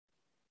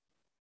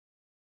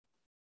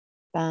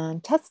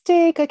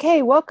Fantastic.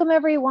 Okay, welcome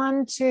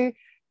everyone to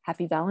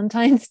Happy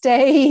Valentine's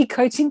Day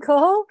coaching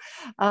call.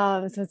 So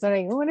I'm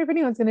starting, I wonder if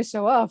anyone's going to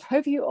show up.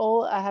 Hope you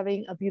all are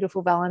having a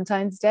beautiful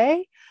Valentine's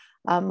Day.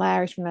 My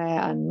Irishman and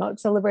I are not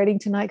celebrating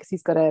tonight because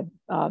he's got a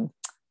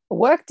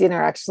work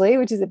dinner actually,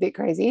 which is a bit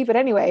crazy. But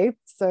anyway,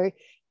 so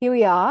here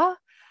we are.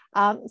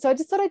 So I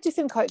just thought I'd do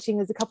some coaching.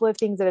 There's a couple of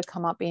things that have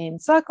come up in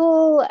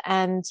circle,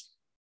 and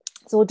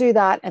so we'll do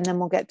that, and then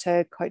we'll get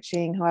to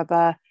coaching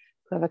whoever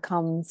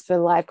comes for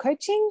live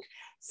coaching.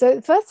 So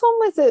the first one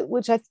was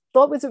which I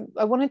thought was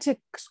I wanted to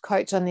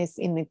coach on this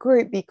in the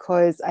group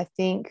because I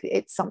think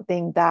it's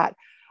something that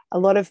a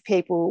lot of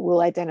people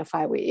will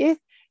identify with.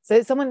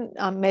 So someone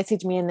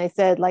messaged me and they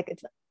said, like,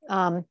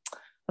 I'm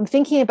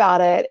thinking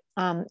about it.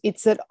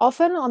 It's that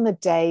often on the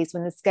days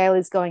when the scale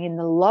is going in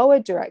the lower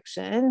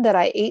direction that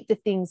I eat the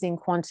things in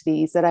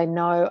quantities that I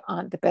know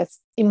aren't the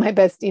best in my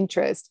best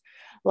interest,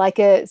 like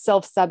a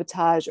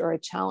self-sabotage or a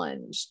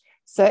challenge.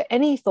 So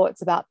any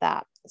thoughts about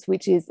that?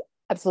 Which is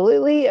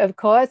absolutely, of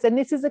course, and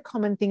this is a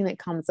common thing that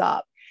comes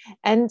up.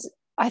 And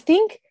I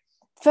think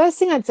first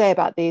thing I'd say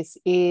about this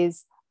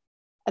is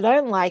I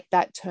don't like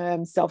that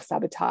term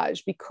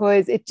self-sabotage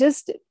because it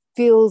just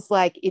feels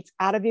like it's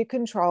out of your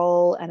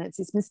control and it's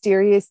this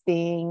mysterious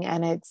thing,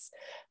 and it's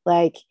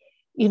like,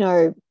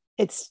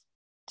 it's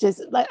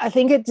just like, I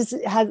think it just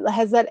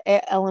has that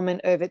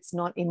element of it's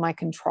not in my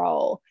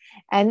control,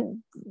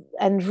 and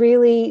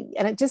really,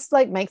 and it just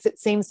like makes it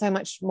seem so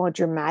much more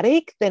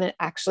dramatic than it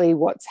actually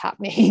what's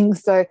happening.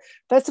 So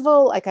first of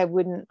all, like I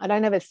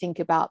don't ever think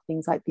about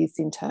things like this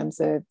in terms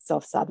of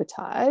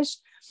self-sabotage.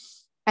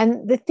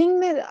 And the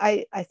thing that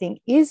I think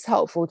is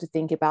helpful to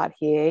think about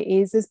here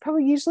is there's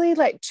probably usually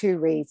like two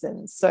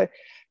reasons. So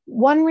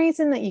one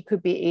reason that you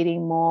could be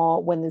eating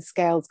more when the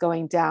scale's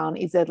going down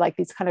is that like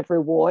this kind of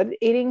reward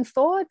eating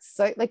thoughts.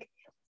 So like,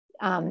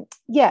 so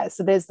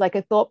there's like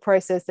a thought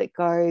process that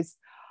goes,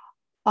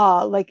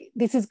 oh, like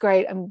this is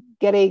great. I'm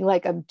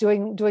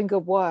doing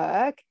good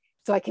work,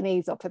 so I can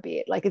ease off a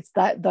bit. Like it's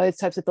those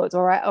types of thoughts.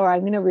 Or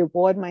I'm going to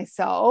reward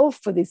myself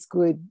for this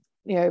good,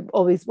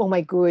 all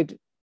my good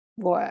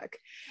work.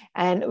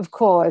 And of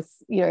course,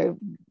 it's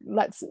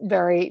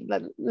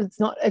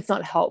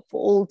not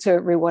helpful to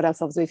reward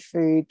ourselves with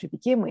food to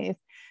begin with.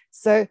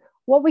 So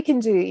what we can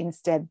do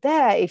instead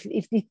there,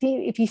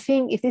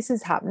 if this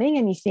is happening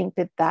and you think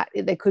that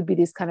there could be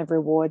this kind of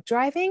reward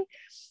driving,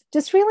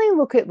 just really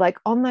look at like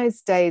on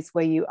those days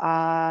where you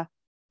are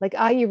like,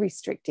 are you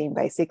restricting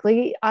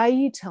basically? Are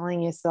you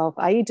telling yourself,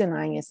 are you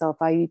denying yourself?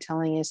 Are you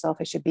telling yourself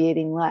I should be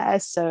eating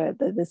less so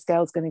the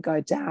scale's going to go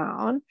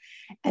down?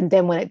 And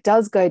then when it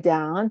does go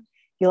down,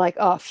 you're like,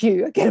 oh,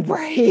 phew, I get a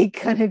break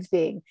kind of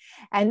thing.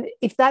 And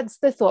if that's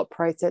the thought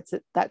process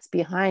that's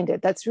behind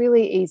it, that's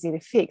really easy to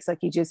fix.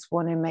 Like you just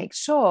want to make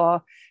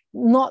sure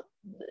not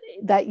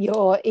that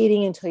you're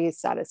eating until you're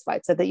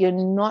satisfied, so that you're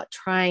not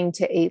trying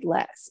to eat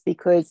less,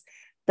 because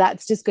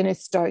that's just going to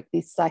stoke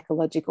this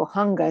psychological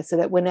hunger, so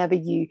that whenever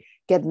you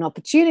get an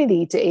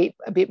opportunity to eat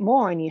a bit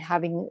more and you're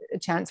having a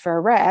chance for a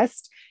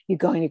rest, you're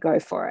going to go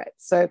for it.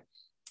 So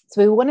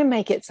we want to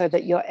make it so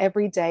that your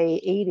everyday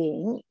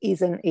eating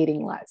isn't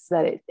eating less,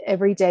 that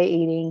everyday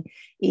eating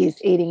is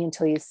eating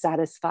until you're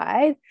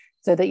satisfied,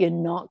 so that you're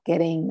not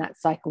getting that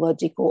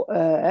psychological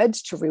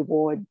urge to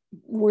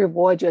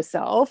reward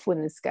yourself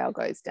when the scale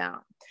goes down.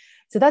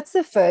 So that's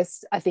the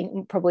first, I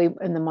think, probably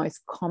and the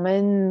most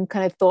common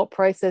kind of thought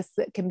process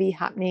that can be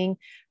happening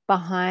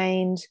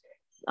behind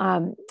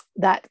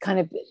that kind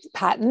of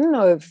pattern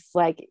of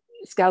like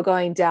scale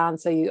going down,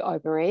 so you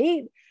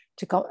overeat.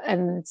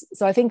 And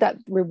so I think that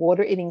reward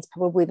eating is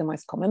probably the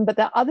most common. But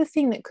the other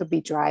thing that could be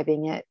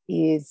driving it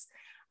is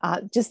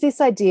just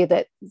this idea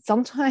that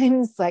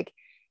sometimes, like,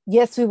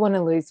 yes, we want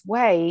to lose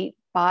weight,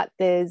 but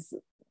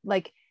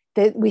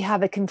we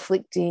have a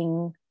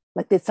conflicting,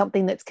 like there's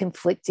something that's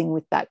conflicting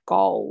with that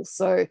goal.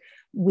 So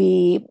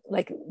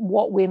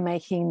what we're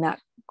making that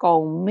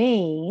goal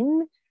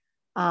mean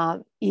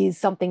is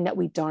something that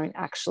we don't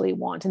actually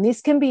want. And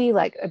this can be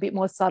like a bit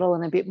more subtle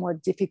and a bit more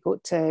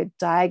difficult to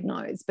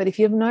diagnose. But if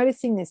you're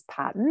noticing this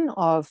pattern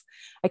of,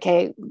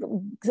 okay,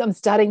 I'm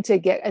starting to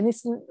get, and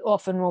this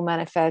often will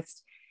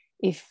manifest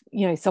if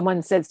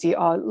someone says to you,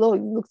 oh,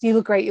 look, you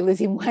look great, you're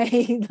losing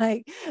weight,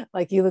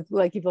 like you look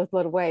like you've lost a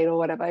lot of weight or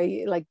whatever,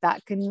 like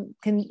that can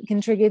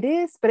trigger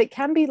this. But it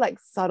can be like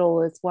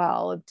subtle as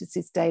well, just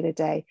this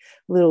day-to-day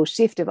little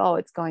shift of, oh,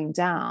 it's going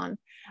down.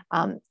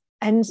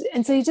 And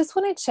so you just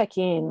want to check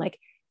in,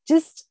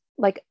 just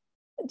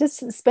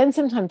spend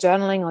some time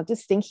journaling or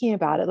just thinking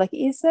about it. Like,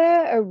 is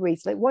there a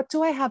reason? Like, what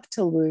do I have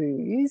to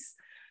lose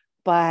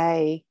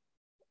by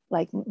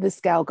like the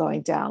scale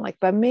going down? Like,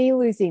 by me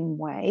losing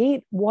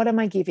weight, what am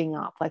I giving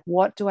up? Like,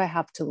 what do I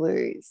have to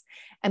lose?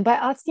 And by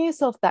asking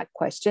yourself that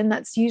question,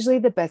 that's usually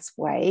the best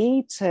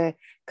way to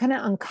kind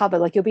of uncover.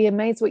 Like, you'll be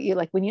amazed what you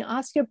like when you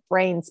ask your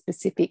brain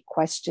specific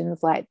questions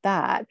like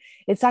that.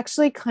 It's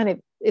actually kind of,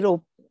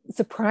 it'll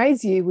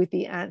surprise you with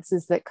the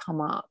answers that come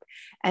up.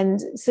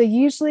 And so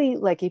usually,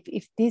 like,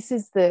 if this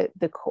is the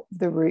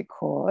root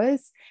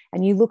cause,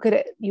 and you look at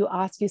it, you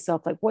ask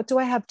yourself, like, what do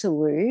I have to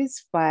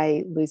lose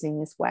by losing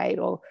this weight,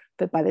 or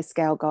but by the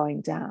scale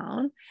going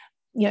down?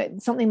 You know,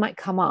 something might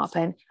come up.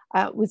 And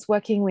I was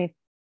working with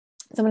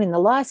someone in the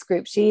last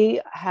group. She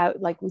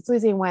was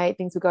losing weight,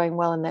 things were going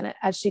well, and then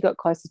as she got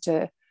closer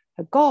to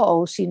her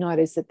goal, she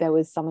noticed that there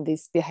was some of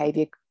this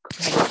behavior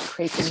kind of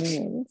creeping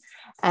in,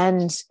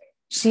 and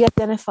she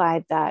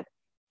identified that,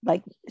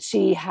 like,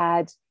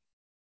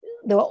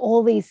 there were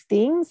all these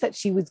things that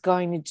she was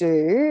going to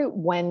do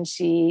when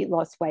she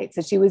lost weight.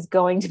 So she was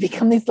going to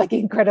become this, like,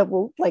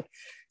 incredible, like,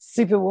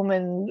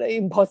 superwoman,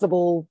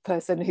 impossible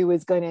person who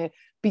was going to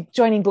be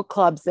joining book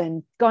clubs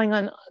and going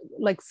on,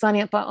 like,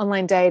 signing up for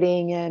online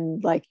dating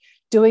and, like,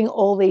 taking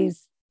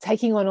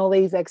on all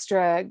these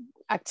extra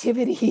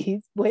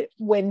activities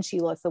when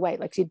she lost the weight.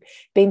 Like, she'd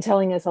been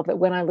telling herself that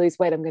when I lose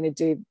weight, I'm going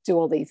to do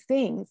all these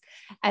things.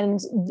 And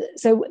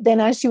so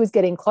then as she was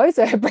getting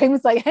closer, her brain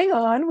was like, hang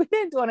on, we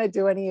don't want to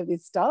do any of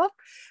this stuff.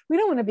 We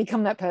don't want to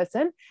become that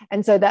person.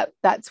 And so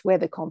that's where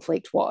the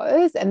conflict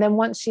was. And then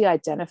once she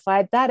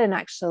identified that and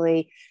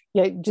actually,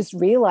 you know, just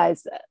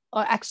realized that,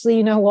 oh, actually,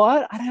 you know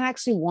what, I don't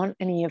actually want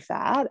any of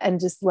that, and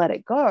just let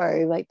it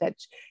go like that,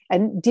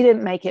 and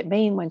didn't make it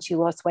mean when she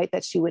lost weight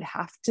that she would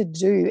have to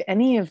do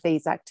any of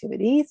these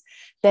activities,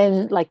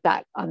 then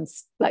that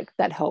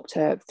helped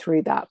her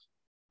through that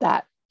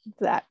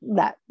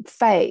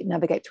phase,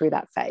 navigate through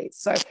that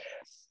phase.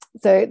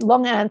 So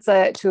long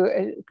answer to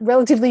a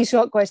relatively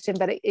short question,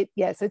 but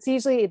so it's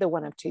usually either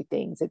one of two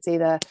things. It's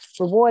either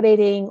reward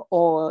eating,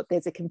 or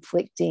there's a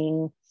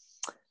conflicting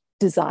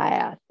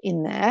desire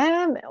in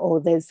there,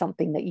 or there's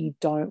something that you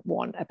don't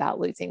want about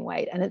losing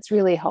weight. And it's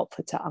really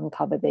helpful to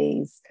uncover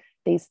these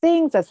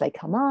things as they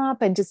come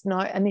up, and just know.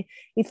 And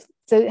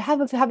have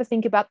a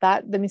think about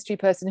that, the mystery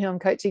person who I'm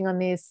coaching on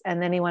this,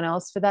 and anyone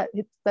else for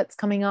that's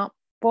coming up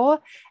for.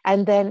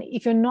 And then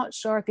if you're not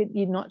sure,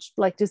 you're not,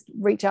 like, just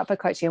reach out for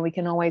coaching, and we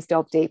can always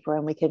delve deeper,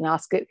 and we can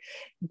ask it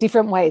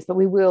different ways, but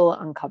we will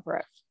uncover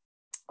it.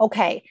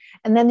 Okay.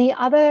 And then the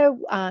other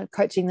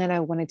coaching that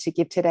I wanted to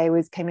give today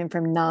came in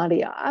from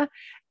Nadia,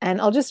 and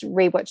I'll just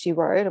read what she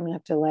wrote. I'm going to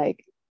have to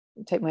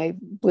take my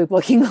blue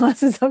blocking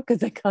glasses off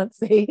because I can't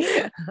see.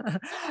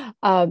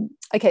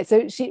 Okay.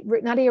 So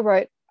Nadia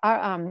wrote,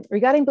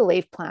 regarding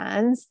belief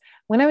plans,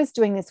 when I was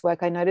doing this work,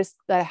 I noticed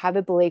that I have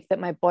a belief that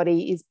my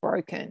body is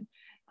broken.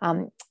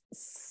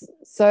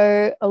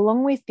 So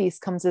along with this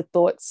comes a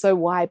thought, so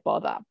why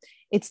bother?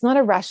 It's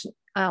not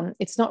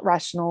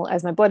rational,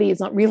 as my body is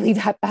not really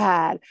that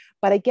bad,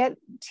 but I get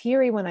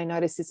teary when I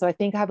notice this. So I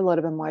think I have a lot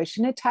of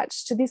emotion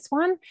attached to this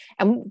one.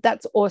 And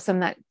that's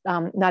awesome that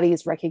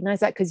Nadia's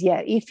recognized that, because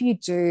if you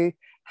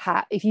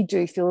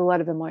do feel a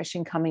lot of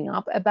emotion coming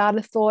up about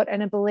a thought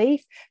and a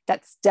belief,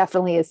 that's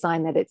definitely a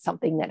sign that it's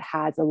something that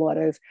has a lot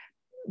of,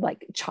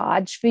 like,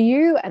 charge for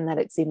you, and that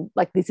it's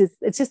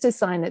just a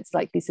sign that's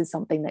like, this is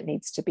something that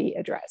needs to be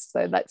addressed.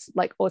 So that's,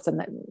 like, awesome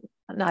that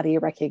Nadia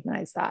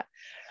recognized that.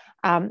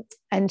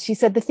 And she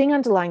said, the thing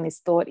underlying this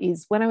thought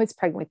is, when I was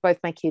pregnant with both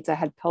my kids, I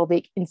had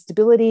pelvic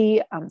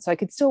instability. So I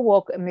could still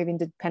walk and move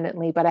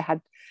independently, but I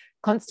had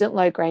constant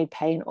low-grade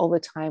pain all the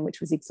time, which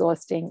was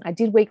exhausting. I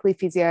did weekly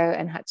physio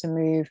and had to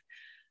move,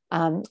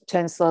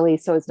 turn slowly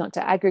so as not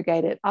to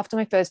aggregate it. After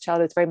my first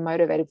child, I was very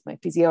motivated for my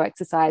physio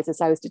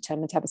exercises. I was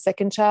determined to have a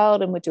second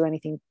child and would do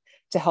anything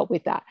to help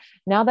with that.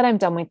 Now that I'm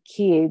done with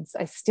kids,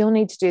 I still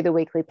need to do the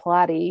weekly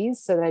Pilates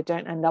so that I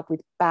don't end up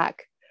with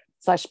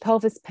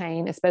back/pelvis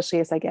pain, especially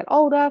as I get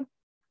older.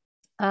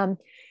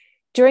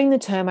 During the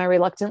term, I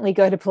reluctantly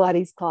go to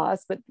Pilates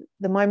class, but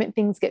the moment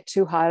things get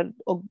too hard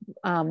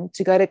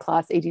to go to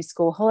class, e.g.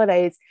 school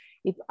holidays,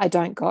 if I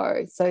don't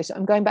go. So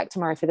I'm going back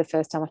tomorrow for the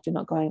first time after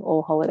not going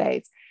all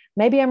holidays.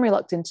 Maybe I'm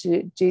reluctant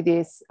to do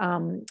this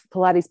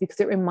Pilates because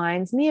it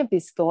reminds me of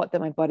this thought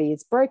that my body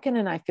is broken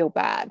and I feel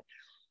bad.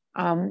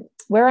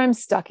 Where I'm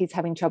stuck is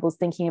having troubles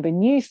thinking of a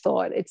new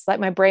thought. It's like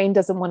my brain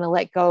doesn't want to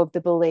let go of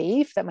the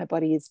belief that my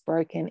body is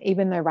broken,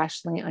 even though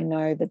rationally I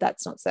know that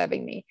that's not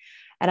serving me.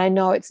 And I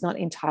know it's not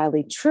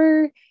entirely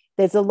true.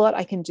 There's a lot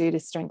I can do to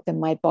strengthen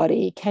my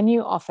body. Can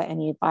you offer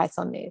any advice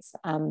on this?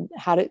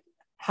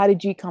 How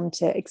did you come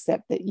to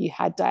accept that you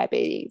had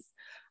diabetes?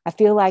 I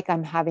feel like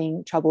I'm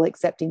having trouble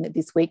accepting that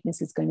this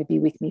weakness is going to be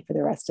with me for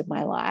the rest of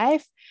my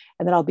life,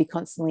 and that I'll be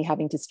constantly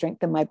having to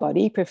strengthen my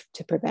body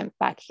to prevent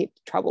back hip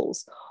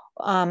troubles.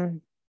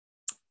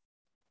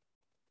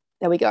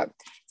 There we go.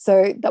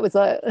 So that was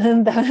so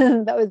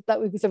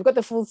we've got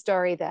the full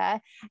story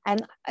there.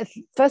 And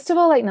first of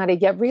all, like,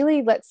 Nadia,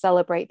 really, let's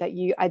celebrate that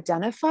you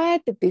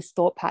identified that this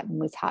thought pattern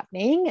was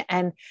happening.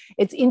 And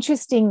it's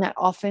interesting that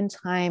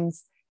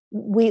oftentimes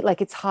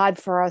it's hard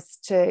for us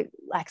to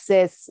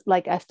access,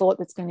 like, a thought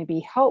that's going to be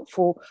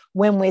helpful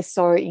when we're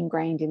so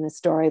ingrained in a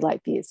story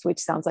like this, which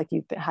sounds like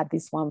you've had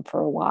this one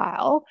for a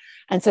while.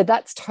 And so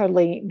that's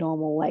totally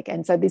normal.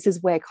 And so this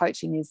is where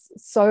coaching is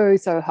so,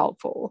 so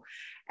helpful.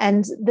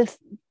 And the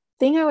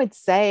thing I would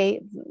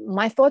say,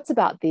 my thoughts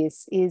about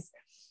this is,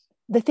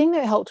 the thing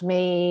that helped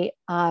me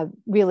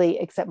really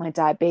accept my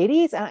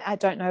diabetes, and I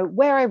don't know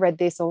where I read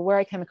this or where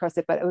I came across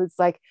it, but it was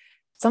like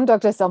some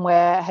doctor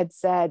somewhere had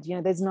said, you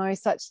know, there's no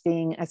such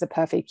thing as a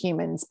perfect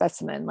human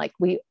specimen. Like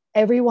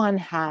everyone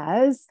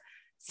has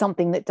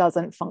something that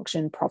doesn't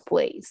function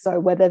properly. So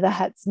whether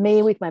that's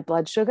me with my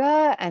blood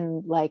sugar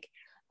and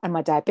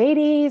my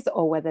diabetes,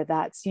 or whether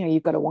that's, you know,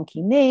 you've got a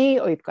wonky knee,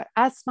 or you've got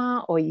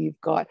asthma, or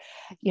you've got,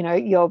 you know,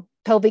 your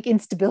pelvic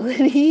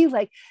instability,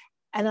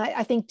 and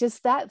I think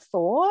just that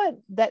thought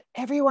that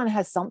everyone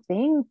has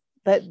something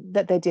that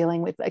they're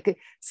dealing with, like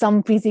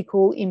some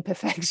physical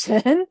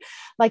imperfection,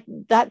 like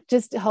that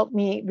just helped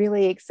me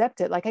really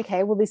accept it. Like,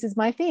 okay, well, this is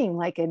my thing.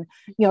 Like, and,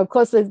 you know, of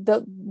course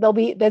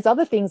there's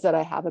other things that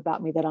I have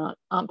about me that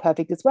aren't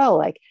perfect as well.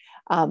 Like,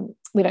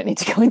 we don't need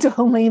to go into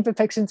all my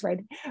imperfections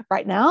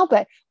right now,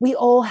 but we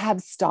all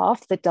have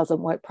stuff that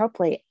doesn't work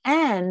properly.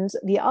 And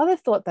the other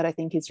thought that I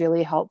think is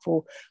really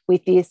helpful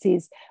with this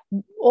is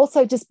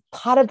also just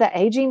part of the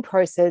aging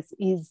process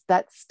is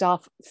that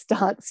stuff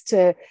starts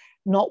to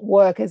not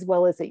work as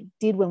well as it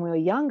did when we were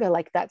younger.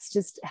 Like, that's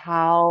just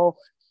how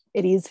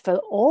it is for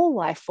all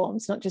life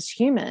forms, not just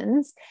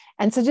humans.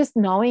 And so just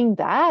knowing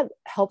that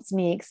helps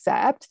me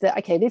accept that,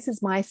 okay, this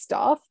is my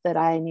stuff that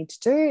I need to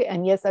do.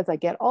 And yes, as I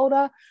get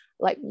older,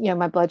 like, you know,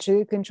 my blood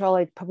sugar control,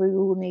 I probably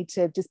will need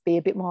to just be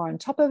a bit more on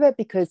top of it,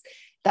 because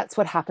that's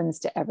what happens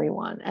to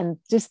everyone. And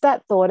just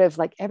that thought of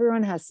like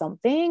everyone has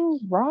something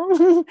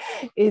wrong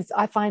is,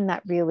 I find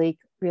that really,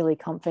 really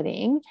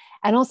comforting.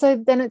 And also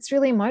then it's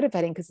really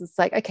motivating, because it's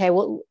like, okay,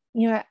 well,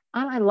 you know,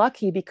 aren't I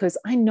lucky because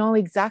I know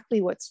exactly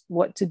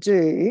what to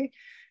do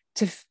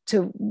to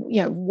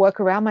you know, work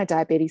around my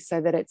diabetes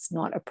so that it's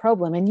not a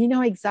problem. And you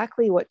know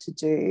exactly what to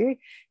do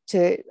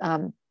to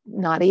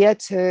Nadia,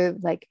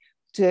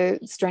 to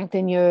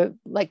strengthen your,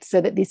 like,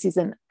 so that this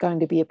isn't going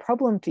to be a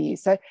problem for you.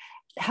 So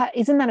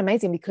isn't that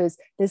amazing? Because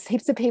there's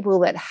heaps of people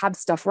that have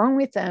stuff wrong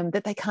with them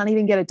that they can't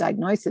even get a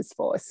diagnosis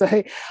for.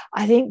 So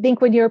I think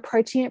when you're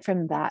approaching it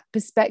from that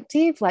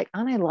perspective, like,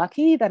 aren't I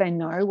lucky that I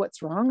know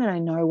what's wrong and I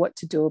know what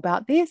to do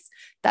about this?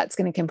 That's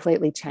going to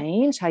completely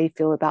change how you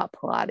feel about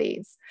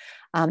Pilates.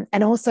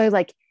 And also,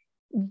 like,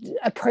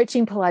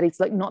 approaching Pilates,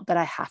 like, not that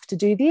I have to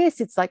do this.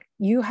 It's like,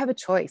 you have a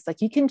choice.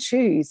 Like, you can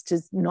choose to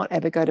not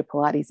ever go to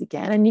Pilates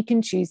again, and you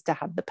can choose to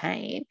have the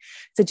pain.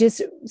 So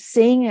just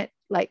seeing it,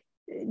 like,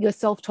 your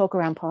self-talk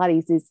around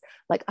Pilates is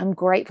like, I'm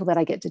grateful that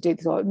I get to do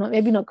this, or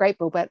maybe not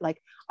grateful, but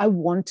like, I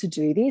want to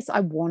do this. I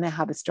want to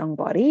have a strong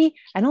body.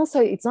 And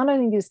also, it's not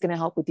only just going to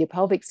help with your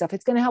pelvic stuff,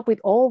 it's going to help with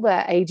all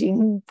the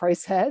aging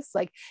process.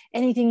 Like,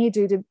 anything you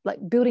do to, like,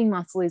 building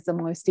muscle is the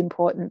most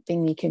important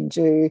thing you can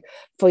do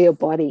for your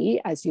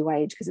body as you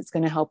age, because it's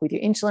going to help with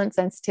your insulin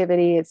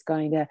sensitivity. It's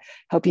going to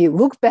help you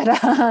look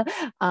better.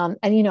 And,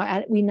 you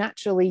know, we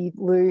naturally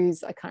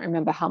lose, I can't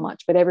remember how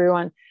much, but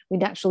we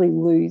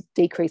naturally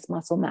decrease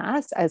muscle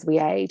mass as we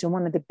age. And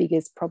one of the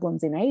biggest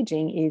problems in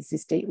aging is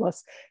this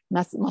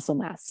muscle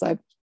mass.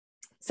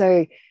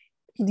 So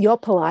your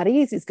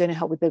Pilates is going to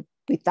help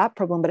with that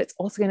problem, but it's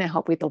also going to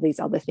help with all these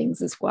other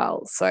things as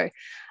well. So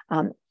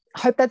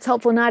hope that's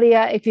helpful,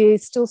 Nadia. If you're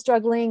still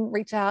struggling,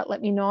 reach out,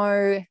 let me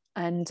know.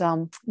 And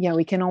yeah,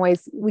 we can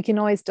always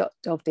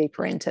delve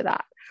deeper into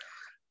that.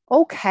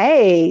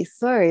 Okay,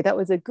 so that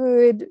was a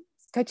good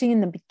coaching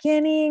in the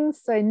beginning.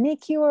 So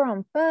Nick, you were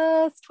on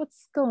first.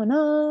 What's going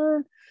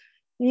on?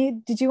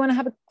 Did you want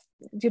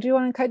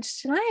to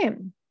coach tonight?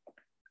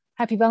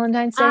 Happy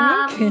Valentine's Day,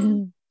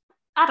 Nick.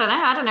 I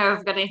don't know if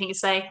I've got anything to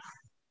say.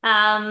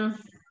 Well,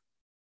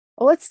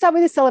 let's start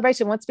with the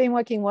celebration. What's been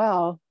working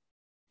well?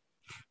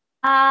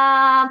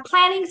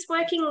 Planning's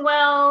working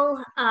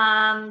well.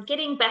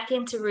 Getting back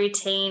into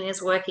routine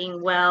is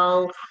working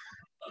well.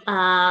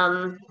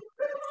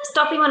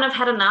 Stopping when I've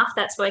had enough,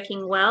 that's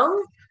working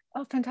well.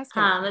 Oh, fantastic.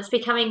 It's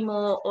becoming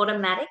more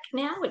automatic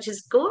now, which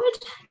is good.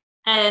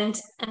 And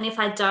if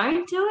I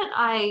don't do it,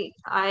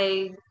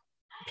 I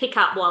pick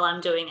up while I'm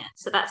doing it.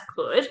 So that's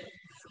good.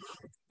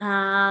 What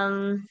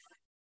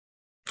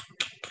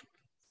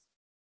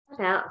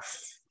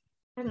else?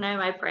 I don't know.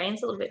 My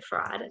brain's a little bit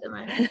fried at the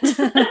moment.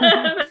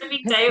 A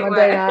big day at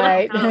Monday work.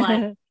 night. Kind of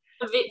like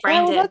a bit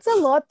brain dead. That's a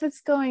lot that's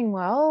going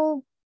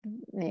well,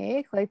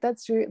 Nick. Like,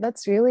 that's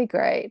really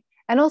great.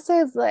 And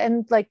also,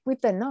 and like,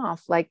 with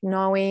enough, like,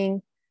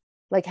 knowing,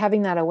 like,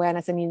 having that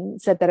awareness. And you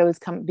said that it was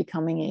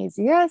becoming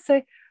easier.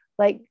 So,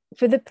 like,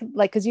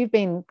 because you've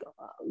been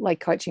like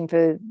coaching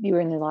you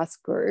were in the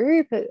last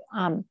group.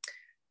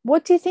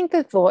 What do you think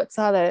the thoughts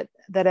are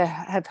that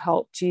have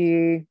helped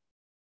you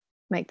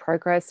make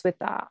progress with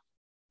that?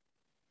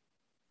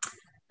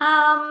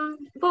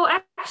 Well,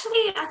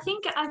 actually, I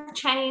think I've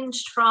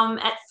changed from,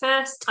 at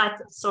first I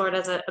saw it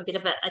as a bit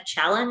of a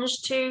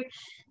challenge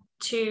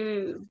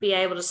to be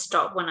able to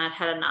stop when I'd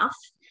had enough.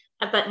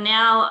 But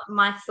now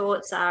my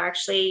thoughts are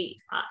actually,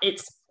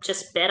 it's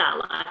just better.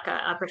 Like,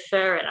 I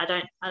prefer it. I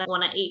don't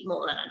want to eat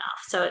more than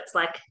enough. So it's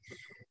like,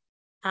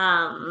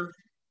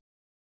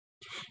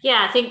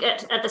 yeah, I think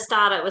at the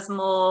start it was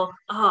more,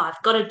 oh,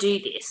 I've got to do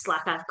this.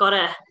 Like, I've got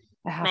to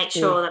I have make to.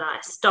 sure that I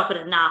stop it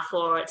enough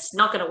or it's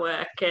not going to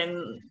work.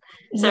 And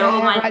so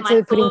all Yeah, right. my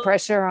So putting thoughts,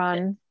 pressure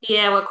on.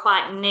 yeah, were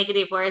quite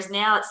negative. Whereas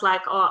now it's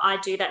like, oh, I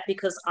do that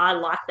because I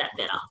like that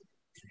better.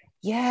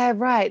 Yeah,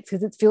 right.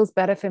 Because it feels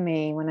better for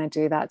me when I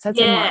do that. So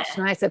that's a Yeah. much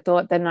nicer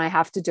thought than I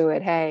have to do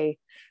it. Hey.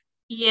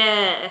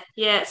 Yeah.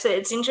 Yeah. So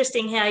it's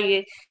interesting how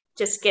you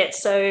just get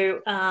so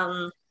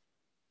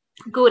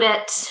good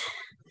at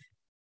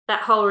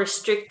that whole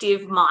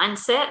restrictive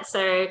mindset.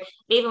 So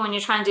even when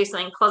you're trying to do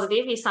something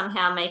positive, you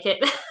somehow make it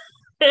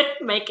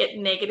make it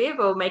negative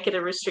or make it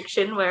a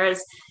restriction.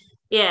 Whereas,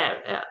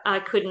 yeah, I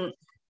couldn't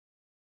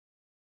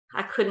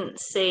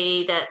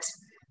see that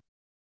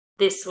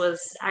this was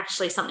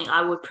actually something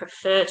I would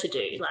prefer to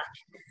do.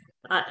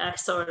 Like I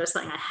saw it as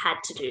something I had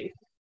to do.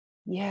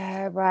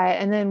 Yeah, right.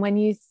 And then when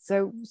you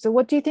so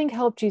what do you think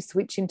helped you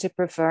switch into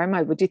prefer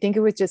mode? Do you think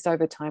it was just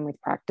over time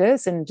with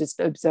practice and just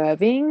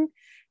observing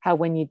how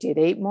when you did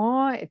eat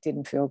more, it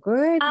didn't feel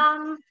good?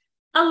 Um,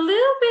 a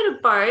little bit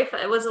of both.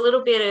 It was a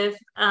little bit of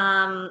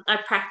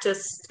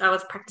I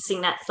was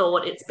practicing that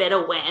thought, it's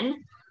better when.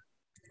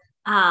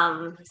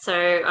 So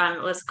I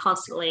was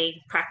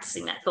constantly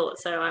practicing that thought.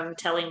 So I'm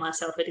telling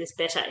myself it is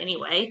better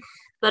anyway.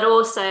 But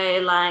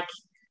also like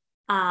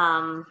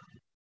um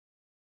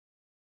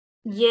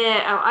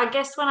yeah, I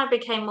guess when I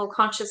became more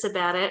conscious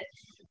about it,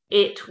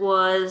 it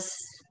was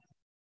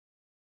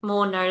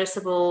more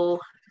noticeable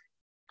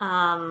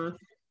um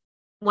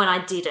when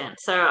I didn't.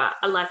 So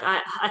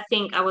I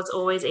think I was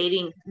always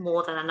eating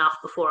more than enough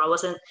before. I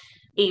wasn't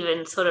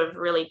even sort of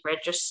really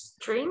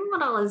registering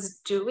what I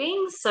was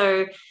doing.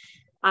 So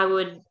I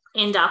would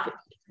end up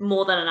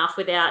more than enough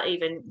without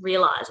even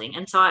realizing.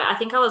 And so I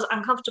think I was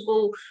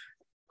uncomfortable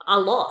a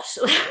lot.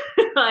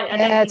 I don't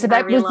Yeah, think so I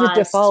that was the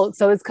realized. default.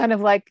 So it's kind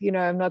of like,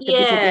 I'm not good.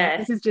 Yeah.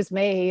 This is just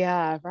me.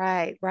 Yeah,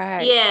 right,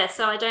 right. Yeah.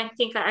 So I don't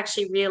think I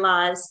actually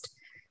realized.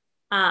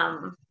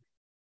 Um,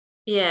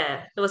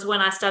 yeah, it was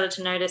when I started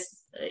to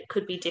notice it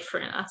could be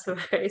different, I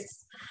suppose.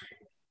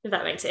 If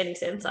that makes any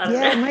sense. I don't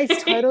Yeah, know. it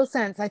makes total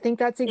sense. I think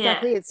that's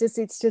Yeah. exactly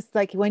it's just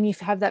like when you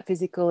have that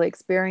physical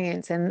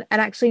experience and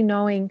actually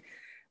knowing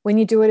when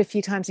you do it a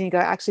few times and you go,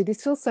 actually,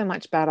 this feels so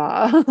much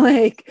better.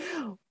 Like,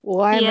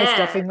 why am I Yeah.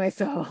 stuffing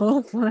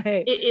myself?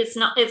 Like, It's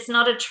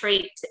not a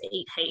treat to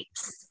eat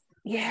heaps.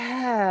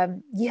 yeah,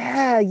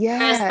 yeah,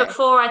 Whereas yeah,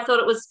 before I thought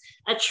it was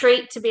a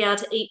treat to be able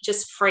to eat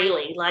just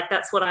freely. Like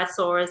that's what I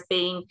saw as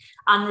being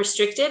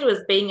unrestricted, was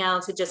being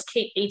able to just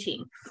keep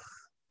eating.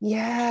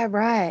 yeah,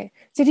 right.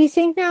 So do you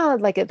think now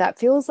like that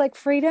feels like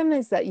freedom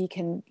is that you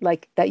can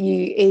like that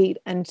you eat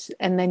and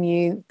then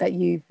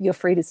you're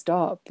free to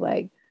stop?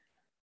 Like,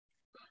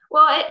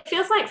 Well, it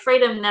feels like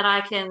freedom that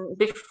I can.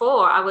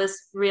 Before I was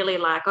really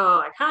like, oh,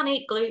 I can't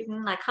eat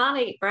gluten, I can't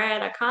eat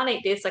bread, I can't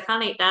eat this, I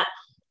can't eat that.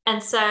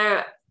 And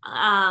so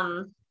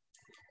um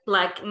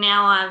like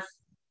now I've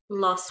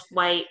lost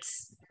weight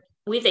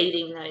with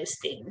eating those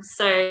things.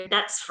 So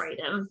that's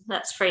freedom.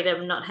 That's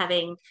freedom not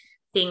having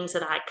things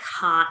that I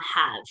can't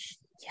have.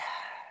 yeah,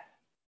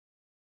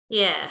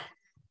 Yeah.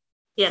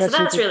 Yeah, so such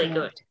a that's good really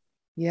good. point.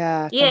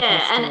 Yeah, Yeah,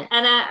 fantastic.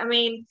 I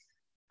mean,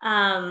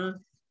 oh,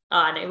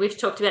 I know we've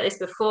talked about this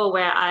before,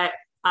 where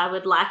I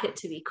would like it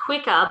to be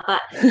quicker,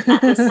 but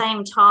at the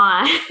same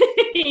time,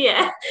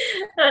 yeah,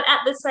 but at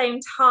the same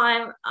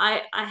time,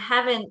 I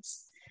haven't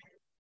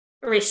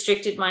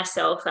restricted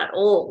myself at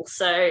all.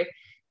 So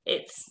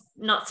it's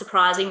not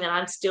surprising that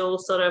I'm still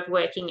sort of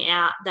working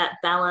out that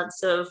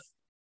balance of,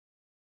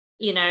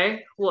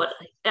 what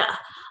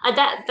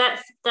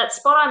that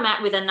spot I'm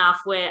at with enough,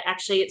 where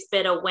actually it's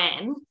better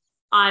when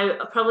I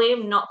probably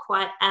am not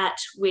quite at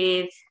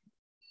with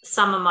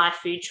some of my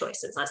food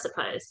choices, I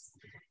suppose.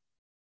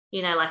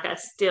 Like I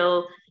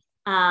still,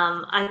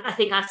 I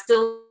think I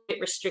still get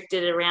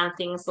restricted around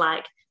things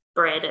like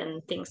bread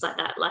and things like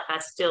that. Like I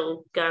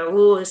still go,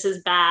 oh, this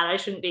is bad. I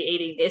shouldn't be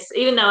eating this,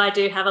 even though I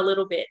do have a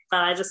little bit.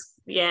 But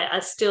yeah, I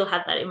still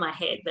have that in my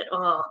head that,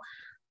 oh,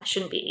 I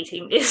shouldn't be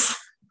eating this.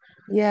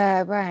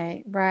 Yeah,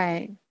 right,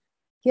 right.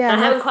 Yeah, So I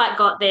and haven't that's quite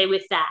got there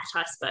with that,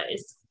 I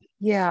suppose.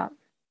 yeah,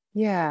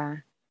 yeah,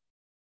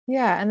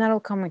 yeah, and that'll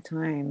come with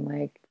time.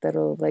 Like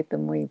that'll like the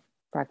more you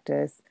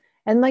practice.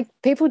 And like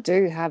people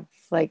do have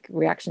like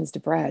reactions to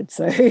bread.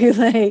 So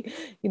like,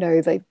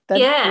 like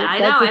Yeah, I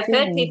that's know. the I've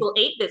heard thing. people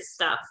eat this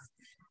stuff.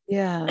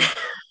 Yeah.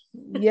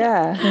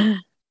 Yeah.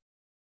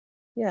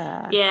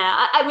 Yeah.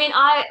 Yeah, I mean,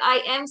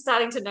 I am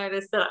starting to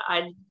notice that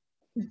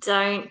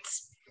don't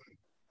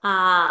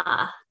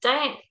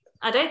don't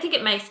I don't think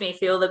it makes me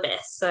feel the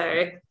best. So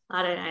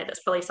I don't know.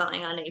 That's probably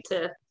something I need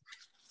to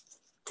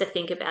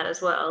think about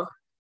as well.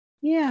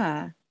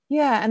 Yeah.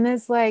 Yeah. And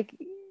there's like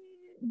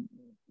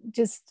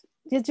just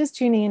you're just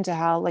tuning into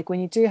how like when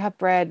you do have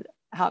bread,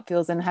 how it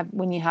feels and have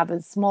when you have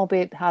a small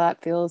bit, how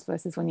that feels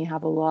versus when you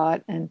have a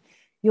lot. And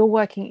you're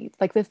working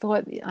like the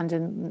thought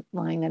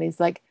underlying that is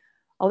like,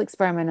 I'll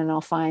experiment and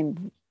I'll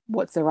find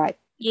what's the right,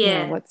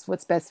 Yeah,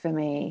 what's best for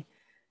me.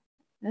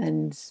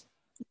 And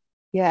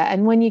yeah,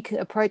 and when you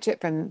approach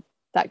it from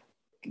that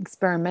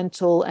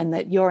experimental and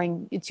that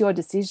it's your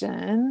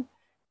decision,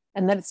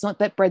 and that it's not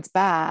that bread's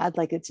bad,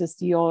 like it's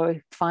just you're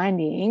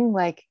finding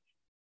like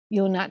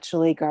you'll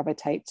naturally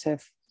gravitate to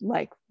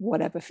like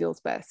whatever feels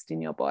best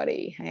in your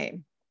body.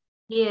 Hey.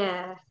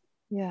 Yeah.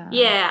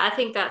 Yeah. I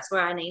think that's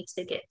where I need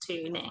to get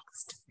to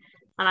next.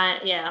 And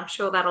I'm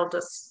sure that'll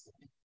just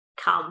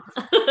come.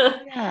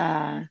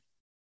 Yeah.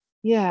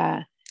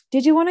 Yeah.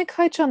 Did you want to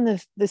coach on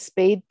the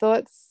speed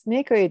thoughts,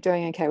 Nick, or are you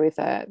doing okay with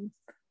it?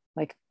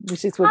 Like,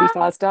 which will be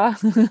faster?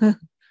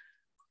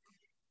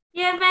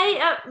 Yeah,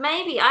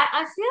 maybe.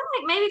 I feel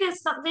like maybe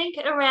there's something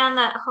around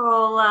that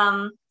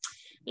whole,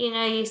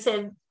 you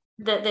said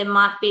that there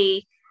might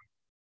be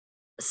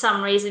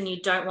some reason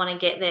you don't want to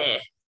get there.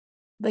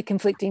 The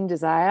conflicting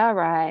desire,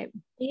 right?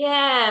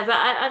 Yeah, but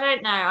I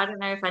don't know. I don't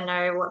know if I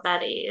know what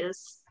that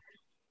is.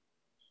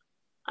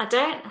 I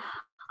don't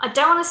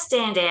want to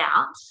stand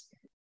out.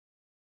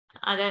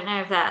 I don't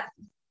know if that,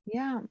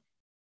 Yeah.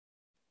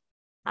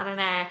 I don't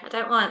know. I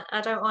don't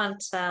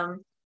want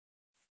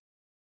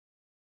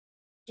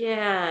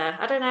yeah,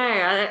 I don't know.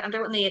 I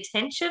don't want the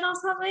attention or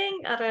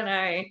something. I don't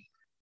know.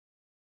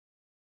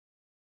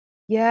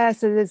 Yeah.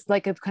 So there's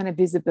like a kind of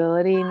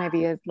visibility,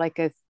 maybe like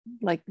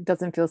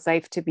doesn't feel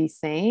safe to be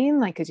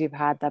seen, like because you've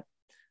had that,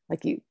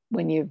 like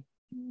when you've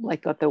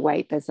like got the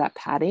weight, there's that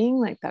padding,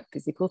 like that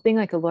physical thing.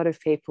 Like a lot of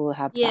people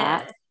have Yeah.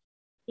 that.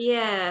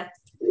 Yeah.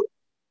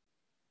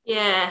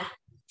 Yeah.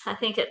 I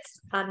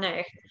don't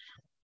know.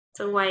 It's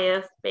a way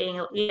of being,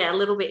 a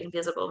little bit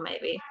invisible,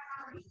 maybe.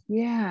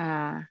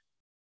 Yeah.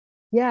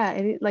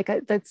 Yeah. Like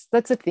that's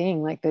a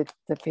thing, like the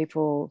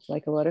people,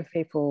 like a lot of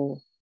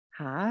people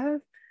have,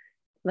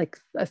 like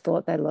a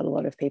thought that a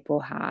lot of people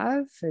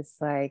have is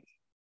like,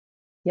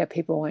 yeah,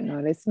 people won't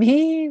notice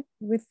me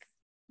with,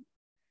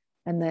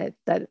 and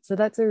so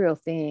that's a real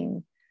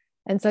thing.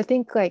 And so I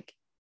think like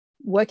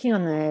working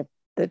on the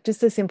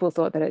just the simple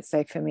thought that it's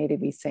safe for me to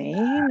be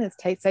seen,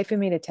 safe for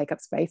me to take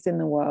up space in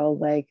the world,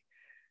 like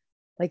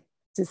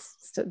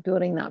just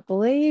building that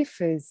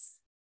belief is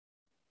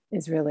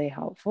really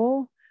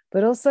helpful.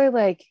 But also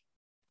like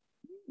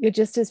you're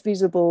just as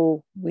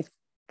visible with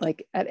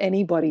like at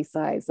any body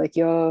size, like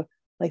you're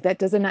like that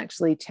doesn't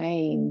actually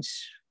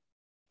change,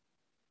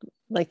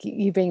 like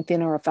you being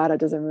thinner or fatter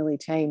doesn't really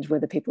change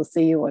whether people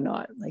see you or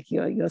not, like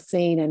you're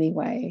seen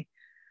anyway.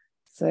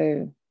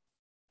 So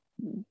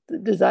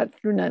does that,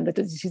 no,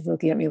 she's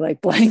looking at me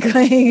like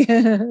blankly.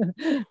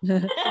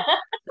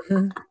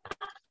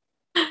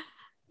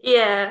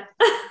 Yeah.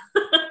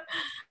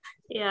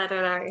 Yeah, I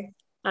don't know.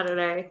 I don't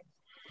know.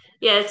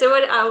 Yeah, so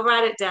I'll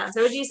write it down.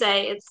 So would you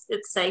say it's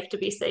safe to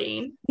be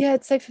seen? Yeah,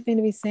 it's safe for me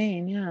to be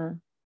seen. Yeah.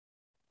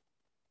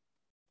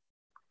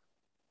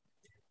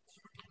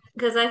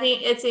 Because I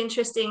think it's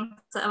interesting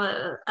some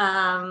of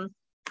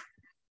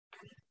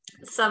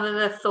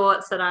the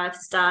thoughts that I've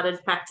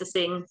started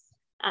practicing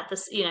at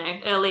this,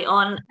 early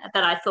on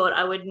that I thought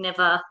I would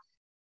never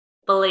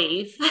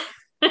believe.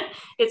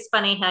 It's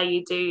funny how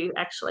you do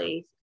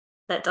actually,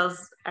 that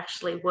does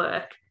actually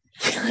work.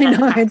 I That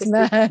know, it's practice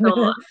this mad.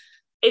 thought.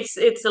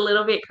 It's a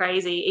little bit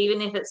crazy,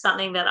 even if it's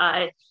something that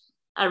I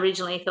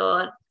originally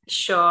thought,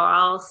 sure,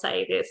 I'll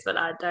say this, but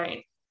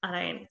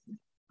I'm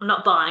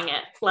not buying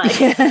it. Like,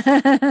 Yeah.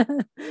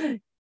 but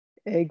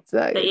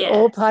Exactly. It's yeah,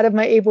 all part of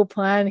my evil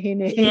plan here,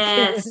 Nick.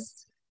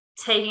 yes,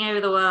 taking over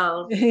the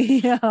world.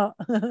 Yeah.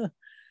 So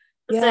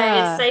it's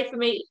Yeah. safe for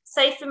me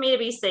to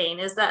be seen.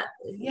 Is that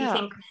you Yeah.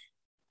 think?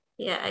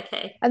 Yeah,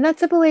 okay. And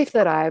that's a belief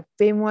that I've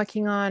been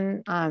working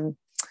on.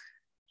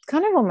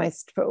 Kind of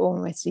almost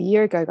a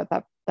year ago,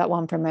 got that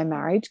one from my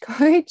marriage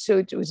coach,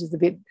 which is a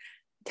bit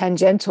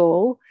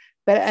tangential.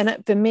 But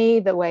and for me,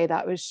 the way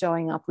that was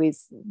showing up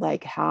was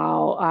like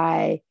how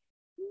I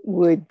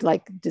would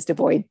like just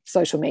avoid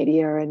social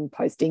media and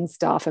posting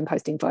stuff and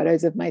posting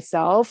photos of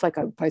myself. Like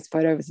I would post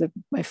photos of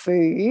my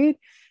food.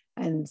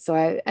 And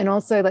so and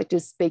also like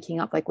just speaking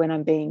up, like when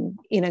I'm being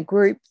in a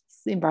group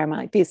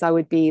environment like this, I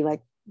would be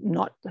like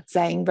not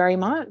saying very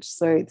much.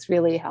 So it's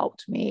really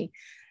helped me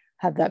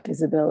have that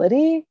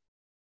visibility.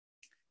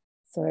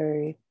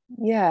 So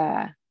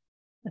yeah,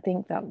 I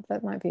think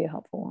that might be a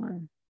helpful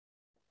one.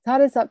 How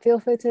does that feel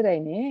for today,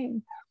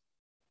 Nick?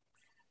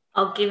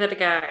 I'll give it a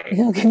go.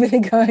 I'll give it a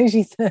go,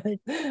 she said.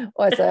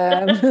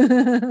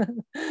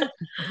 Awesome.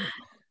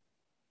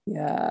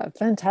 Yeah,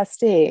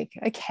 fantastic.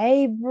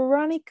 Okay,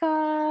 Veronica,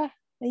 are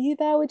you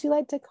there? Would you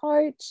like to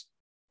coach?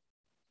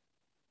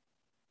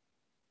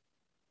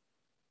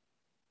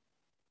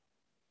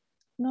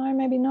 No,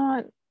 maybe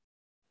not.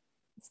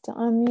 It's to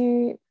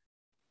unmute.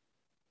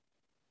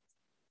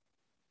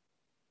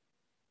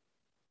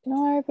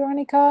 No,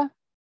 Veronica.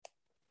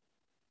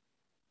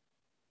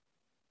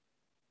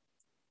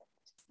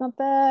 She's not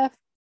there.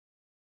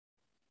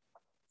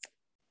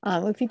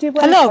 If you do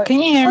want Hello,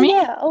 can you hear me?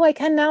 Yeah. Oh, I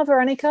can now,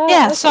 Veronica.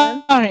 Yeah,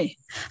 Awesome. sorry.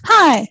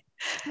 Hi.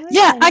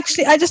 Yeah, Veronica.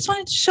 actually, I just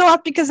wanted to show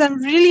up because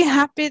I'm really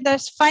happy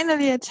there's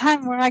finally a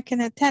time where I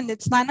can attend.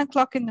 It's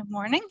 9:00 in the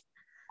morning.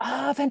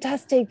 Oh,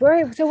 fantastic.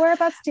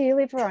 Whereabouts do you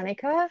live,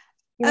 Veronica?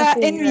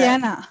 In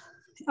Vienna,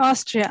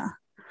 Austria.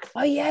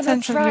 Oh, yeah,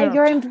 that's Central right. Europe,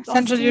 You're in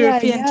Central Austria.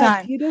 European Yeah,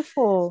 time.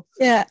 beautiful.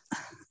 Yeah.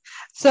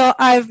 So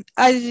I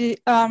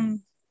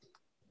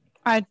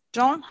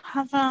don't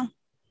have a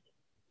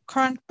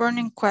current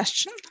burning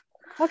question.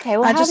 Okay,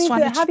 well, I just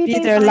wanted to be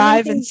there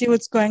live and see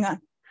what's going on.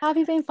 How have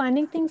you been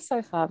finding things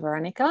so far,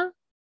 Veronica?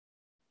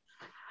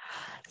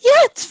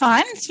 Yeah, it's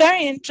fine. It's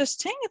very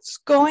interesting. It's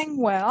going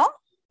well.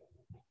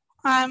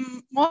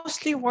 I'm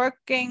mostly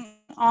working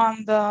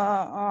on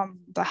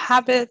the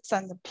habits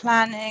and the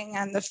planning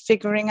and the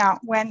figuring out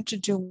when to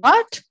do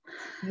what.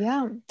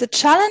 Yeah. The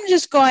challenge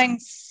is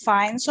going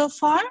fine so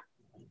far.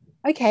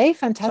 Okay,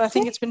 fantastic. So I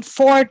think it's been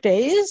 4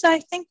 days,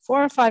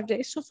 4 or 5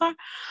 days so far.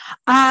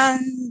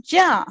 And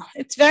yeah,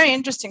 it's very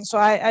interesting. So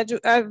I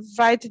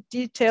write a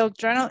detailed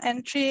journal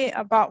entry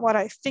about what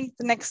I think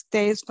the next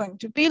day is going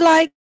to be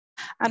like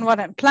and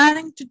what I'm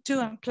planning to do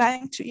and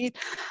planning to eat.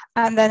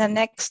 And then the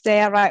next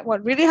day I write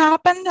what really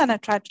happened and I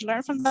try to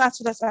learn from that.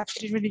 So that's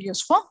actually really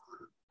useful.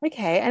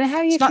 Okay. And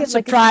how you it's feel? Not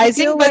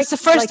surprising, but it's the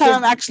first time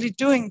I'm actually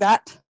doing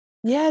that.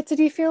 Yeah. So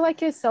do you feel like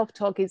your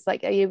self-talk is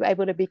like, are you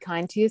able to be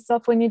kind to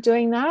yourself when you're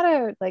doing that,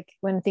 or like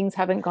when things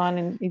haven't gone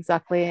in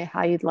exactly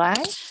how you'd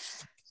like?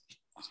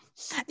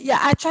 Yeah,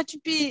 I try to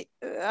be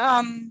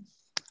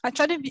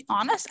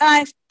honest, and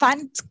I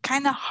find it's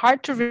kind of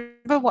hard to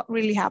remember what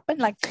really happened.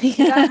 Like, did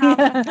I have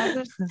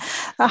another?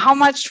 How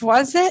much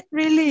was it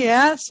really?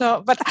 Yeah.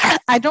 So, but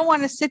I don't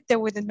want to sit there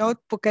with a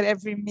notebook at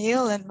every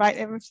meal and write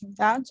everything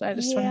down. So I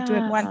just want to do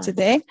it once a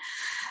day.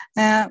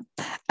 And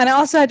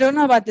also, I don't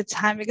know about the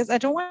time because I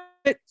don't want to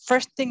do it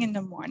first thing in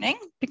the morning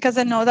because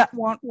I know that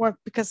won't work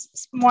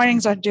because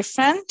mornings are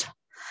different.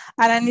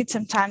 And I need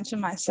some time to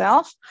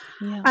myself.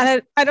 Yeah.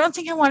 And I don't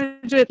think I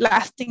want to do it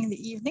last thing in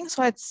the evening.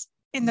 So it's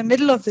in the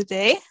middle of the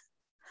day.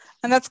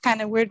 And that's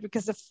kind of weird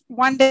because if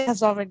one day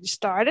has already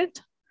started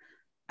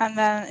and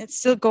then it's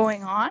still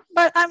going on.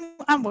 But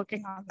I'm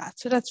working on that.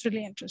 So that's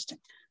really interesting.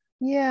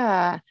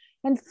 Yeah.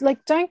 And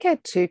like, don't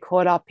get too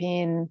caught up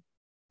in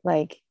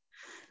like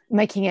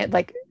making it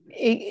like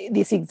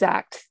this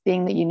exact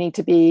thing that you need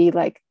to be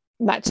like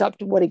match up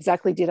to what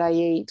exactly did I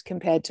eat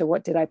compared to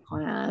what did I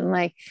plan.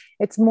 Like,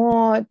 it's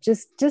more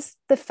just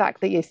the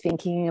fact that you're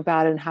thinking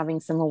about it and having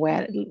some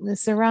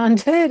awareness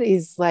around it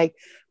is like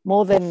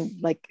more than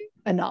like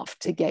enough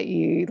to get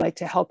you like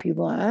to help you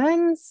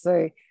learn.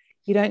 So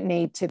you don't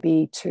need to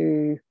be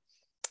too.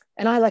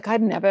 And I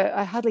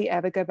hardly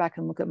ever go back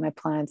and look at my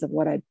plans of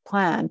what I'd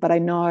planned, but I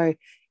know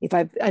if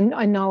I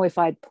know if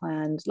I'd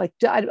planned, like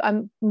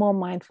I'm more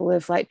mindful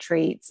of like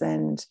treats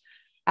and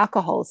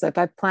alcohol. So if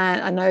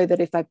I know that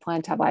if I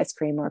plan to have ice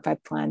cream or if I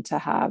plan to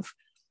have,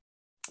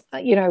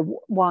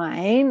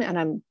 wine,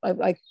 and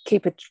I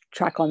keep a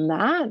track on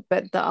that,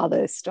 but the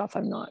other stuff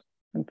don't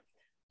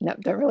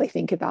really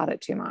think about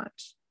it too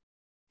much.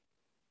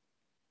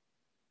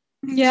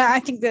 Yeah, I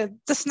think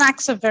the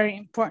snacks are very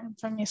important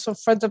for me. So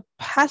for the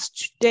past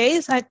 2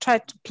 days, I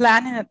tried to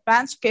plan in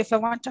advance. Okay, if I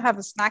want to have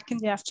a snack in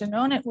the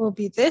afternoon, it will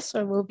be this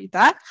or will be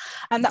that.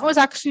 And that was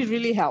actually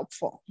really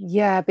helpful.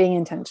 Yeah, being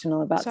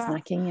intentional about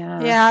snacking.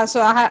 Yeah, so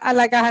I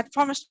had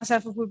promised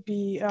myself it would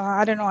be,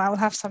 I don't know, I will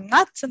have some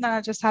nuts, and then I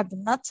just had the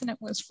nuts and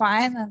it was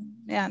fine. And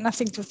yeah,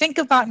 nothing to think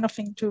about,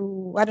 nothing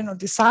to, I don't know,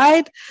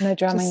 decide. No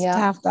drama, just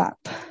have that.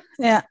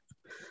 Yeah.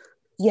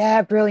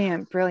 Yeah,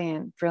 brilliant.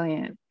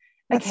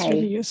 That's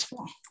really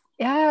useful.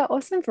 Yeah,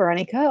 awesome,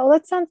 Veronica. Oh,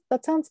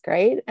 that sounds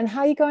great. And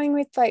how are you going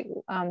with like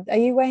are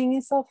you weighing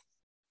yourself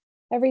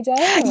every day?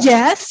 Or?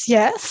 Yes.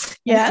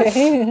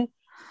 Okay.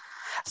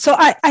 So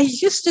I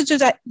used to do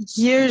that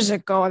years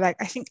ago.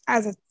 Like I think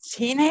as a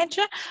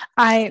teenager,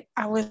 I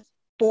was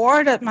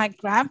bored at my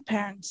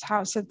grandparents'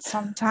 house at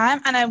some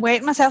time, and I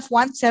weighed myself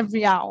once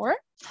every hour.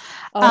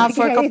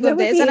 For a couple of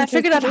days, and I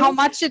figured out how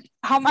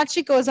much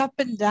it goes up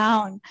and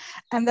down,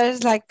 and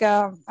there's like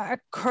a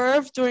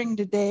curve during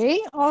the day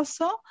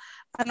also,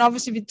 and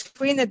obviously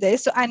between the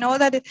days. So I know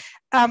that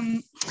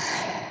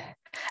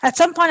at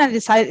some point I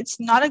decided it's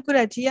not a good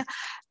idea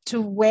to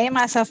weigh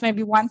myself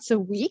maybe once a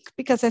week,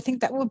 because I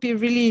think that would be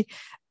really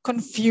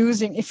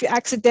confusing if you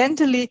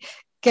accidentally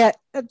get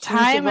a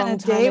time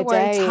and a day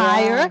where it's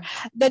higher,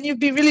 then you'd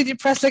be really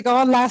depressed, like,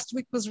 oh, last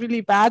week was really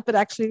bad, but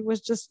actually it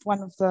was just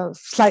one of the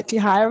slightly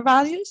higher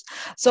values.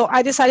 So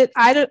I decided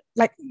either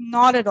like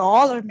not at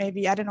all, or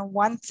maybe, I don't know,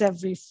 once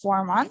every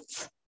 4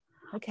 months,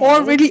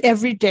 or really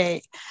every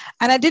day.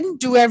 And I didn't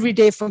do every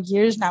day for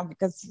years now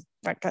because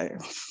like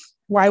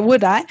why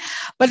would I?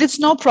 But it's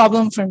no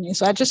problem for me.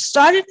 So I just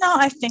started now.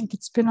 I think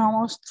it's been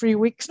almost 3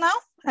 weeks now.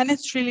 And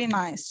it's really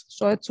nice.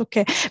 So it's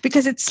okay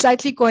because it's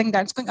slightly going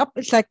down. It's going up.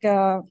 It's like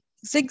a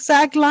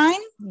zigzag line.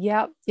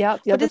 Yep.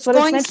 But it's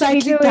going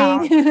slightly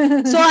down.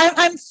 So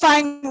I'm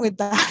fine with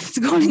that. It's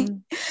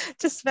going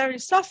just very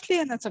softly.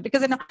 And that's all.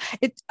 Because I know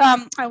it.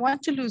 I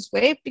want to lose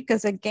weight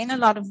because I gain a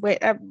lot of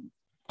weight,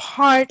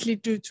 partly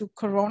due to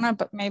Corona,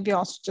 but maybe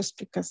also just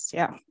because,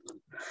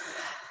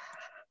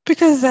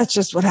 because that's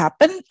just what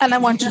happened, and I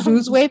want to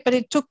lose weight, but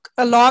it took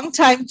a long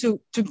time to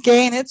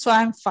gain it, so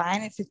I'm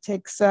fine if it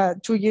takes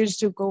 2 years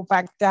to go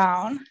back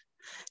down.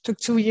 It took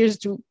 2 years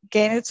to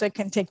gain it, so it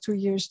can take 2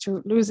 years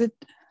to lose it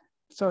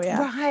So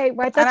yeah. Right.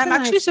 And That's I'm a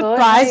actually nice thought,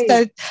 surprised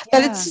hey?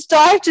 that it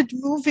started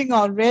moving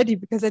already,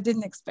 because I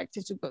didn't expect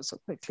it to go so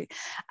quickly.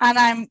 And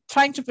I'm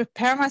trying to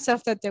prepare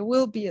myself that there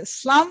will be a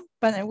slump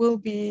and it will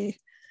be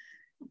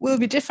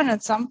different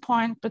at some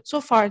point. But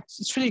so far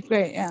it's really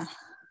great. Yeah.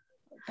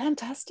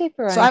 Fantastic,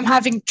 Veronica. So I'm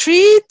having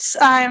treats.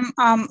 I'm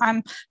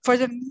for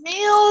the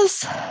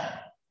meals.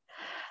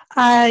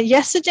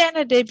 Yesterday and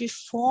the day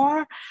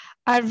before,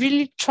 I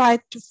really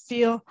tried to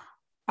feel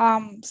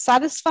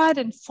satisfied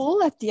and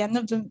full at the end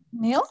of the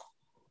meal.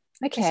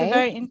 Okay. It's a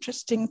very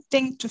interesting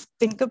thing to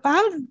think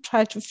about and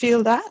try to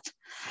feel that.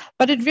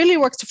 But it really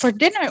works. For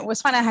dinner, it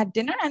was when I had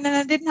dinner, and then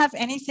I didn't have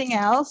anything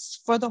else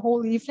for the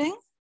whole evening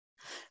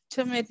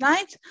till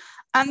midnight.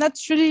 And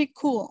that's really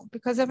cool,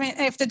 because I mean,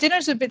 if the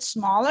dinner's a bit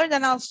smaller,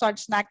 then I'll start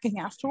snacking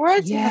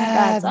afterwards. Yeah, and then it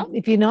adds up.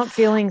 if you're not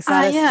feeling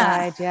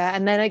satisfied, Yeah.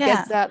 and then it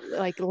gets out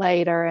like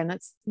later, and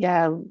it's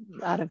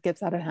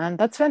gets out of hand.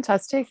 That's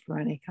fantastic,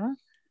 Veronica.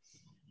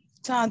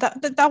 So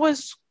that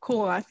was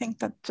cool. I think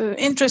that's an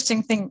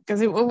interesting thing,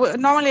 because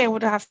normally I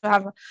would have to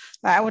have,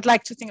 I would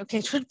like to think, okay,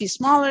 it should be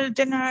smaller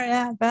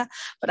dinner, but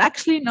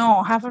actually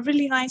no, have a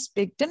really nice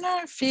big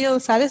dinner,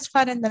 feel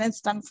satisfied, and then it's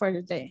done for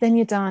the day. Then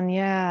you're done.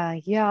 Yeah,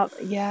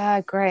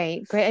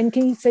 great. And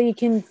you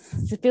can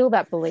feel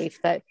that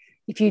belief that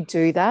if you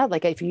do that,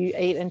 like if you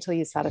eat until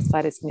you're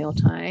satisfied at meal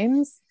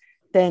times,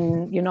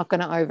 then you're not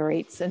going to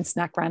overeat and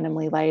snack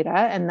randomly later,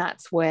 and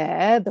that's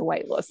where the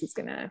weight loss is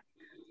going to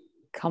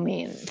come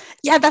in.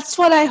 Yeah, that's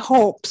what I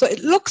hope. So it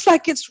looks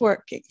like it's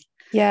working.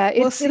 Yeah,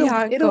 we'll see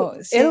how it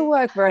goes. It'll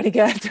work,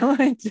 Veronica.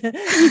 Don't.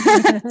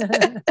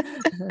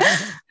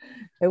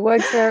 It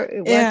works for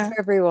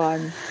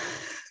everyone.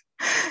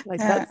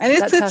 Like and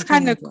it's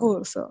kind of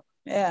cool. So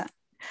yeah.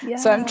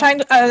 So I'm trying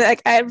to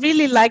I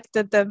really like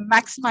the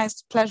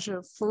maximized pleasure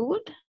of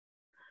food.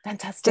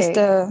 Fantastic.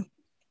 Just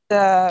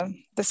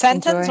the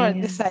sentence or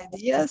this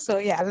idea. So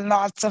yeah,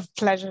 lots of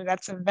pleasure.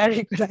 That's a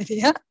very good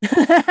idea.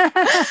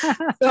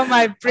 So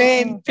my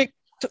brain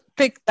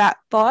picked that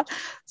thought.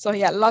 So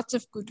yeah, lots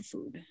of good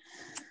food.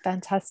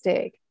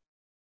 Fantastic.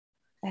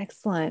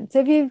 Excellent.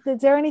 So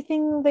is there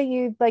anything that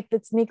you like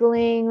that's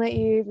niggling that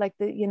you like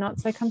that you're not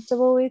so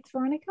comfortable with,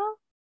 Veronica?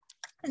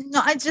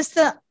 No, I just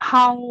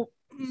how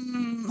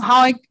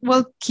I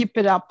will keep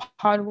it up,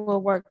 how it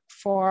will work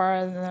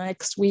for the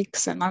next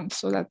weeks and months.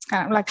 So that's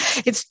kind of like,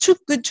 it's too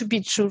good to be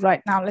true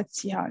right now.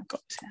 Let's see how it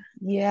goes.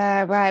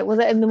 Yeah, right.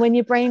 Well, and when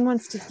your brain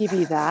wants to give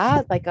you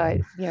that, like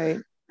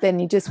then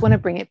you just want to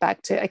bring it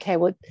back to, okay,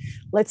 well,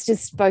 let's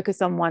just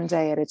focus on one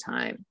day at a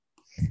time.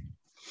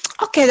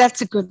 Okay,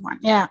 that's a good one.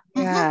 Yeah.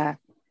 Yeah.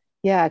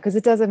 Yeah, because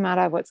it doesn't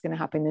matter what's going to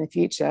happen in the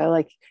future.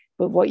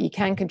 But what you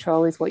can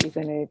control is what you're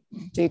going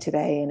to do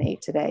today and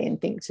eat today and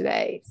think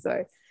today.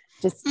 So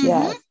just,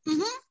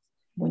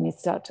 when you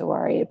start to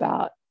worry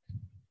about,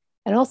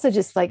 and also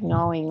just like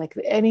knowing like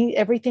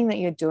everything that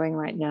you're doing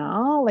right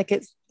now,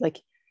 it's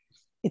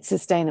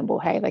sustainable.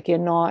 Hey, like you're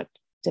not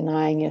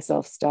denying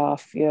yourself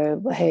stuff. You're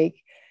letting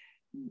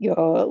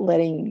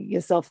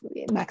yourself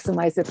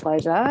maximize the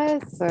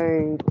pleasure.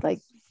 So like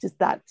just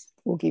that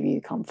will give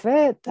you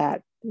comfort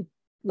that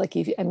like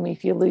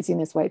if you're losing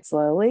this weight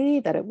slowly,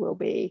 that it will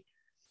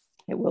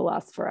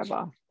last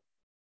forever.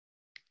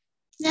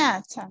 Yeah,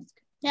 it sounds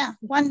good. Yeah,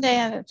 one day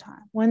at a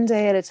time. One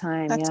day at a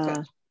time. That's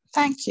good.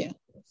 Thank you.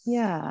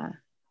 Yeah.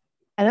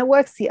 And it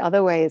works the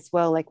other way as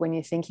well. Like when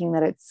you're thinking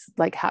that it's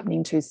like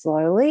happening too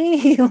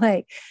slowly,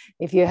 like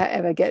if you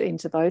ever get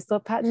into those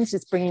thought patterns,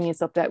 just bringing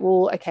yourself to,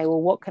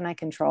 what can I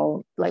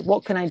control? Like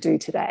what can I do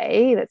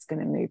today that's going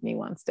to move me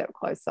one step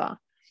closer?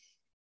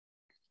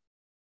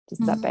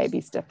 Just that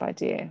baby step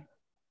idea.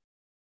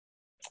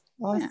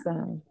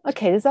 Awesome. Yeah.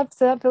 Okay, so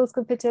that feels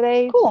good for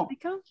today. Cool.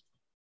 Monica?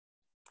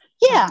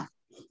 Yeah.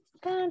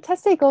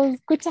 Fantastic. Well,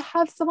 it's good to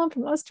have someone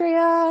from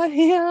Austria.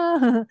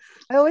 Yeah.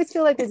 I always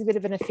feel like there's a bit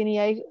of an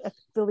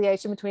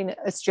affiliation between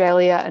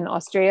Australia and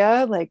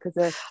Austria, like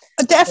because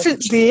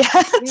definitely.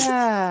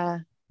 Yeah.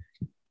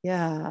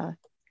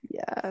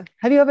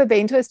 Have you ever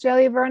been to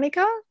Australia,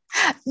 Veronica?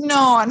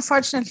 No,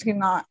 unfortunately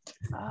not.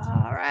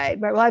 All right.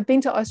 Well, I've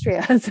been to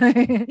Austria, so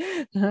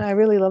I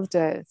really loved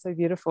it. It's so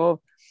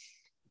beautiful.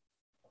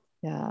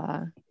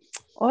 Yeah.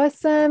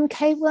 Awesome.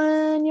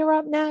 Caitlin, you're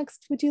up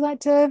next. Would you like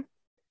to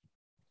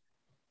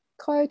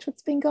coach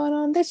what's been going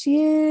on this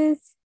year?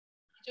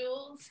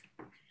 Jules.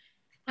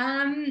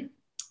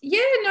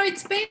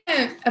 It's been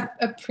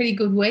a pretty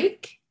good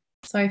week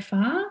so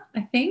far,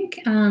 I think.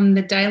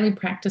 The daily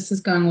practice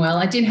is going well.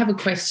 I did have a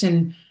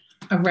question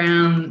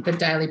around the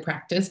daily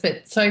practice,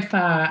 but so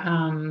far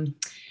I'm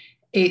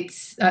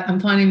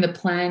finding the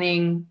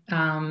planning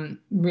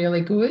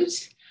really good.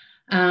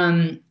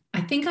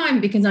 I think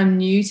because I'm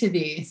new to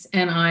this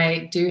and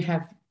I do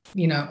have,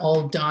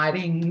 old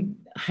dieting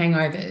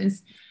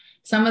hangovers.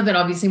 Some of it,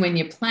 obviously, when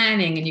you're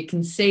planning and you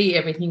can see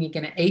everything you're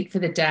going to eat for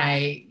the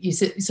day, you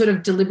sort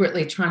of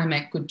deliberately trying to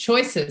make good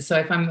choices. So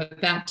if I'm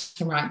about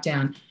to write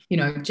down,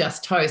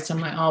 just toast, I'm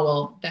like, oh,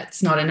 well,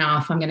 that's not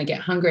enough. I'm going to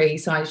get hungry,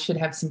 so I should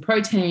have some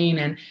protein.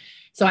 And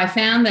so I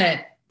found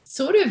that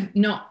sort of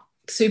not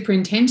super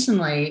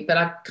intentionally, but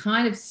I've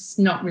kind of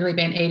not really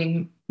been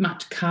eating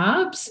much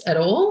carbs at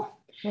all.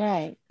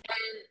 Right.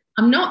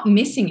 I'm not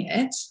missing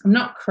it. I'm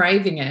not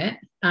craving it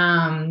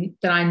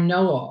that I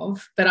know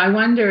of, but I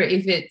wonder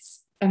if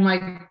am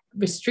I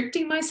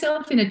restricting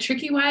myself in a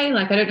tricky way?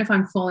 Like, I don't know if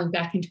I'm falling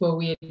back into a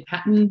weird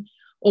pattern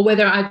or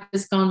whether I've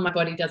just gone, my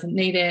body doesn't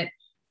need it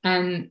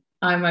and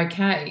I'm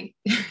okay.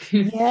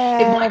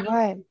 Yeah,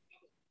 right.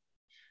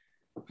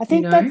 I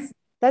think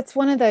that's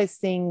one of those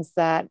things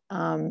that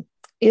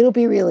it'll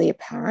be really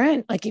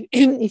apparent. Like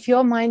if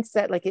your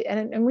mindset, like,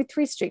 and with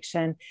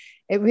restriction,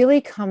 it really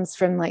comes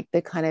from like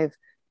the kind of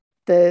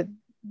the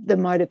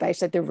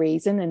motivation, like the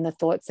reason and the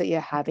thoughts that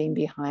you're having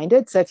behind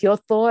it. So if your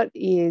thought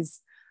is,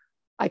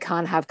 I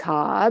can't have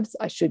carbs,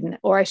 I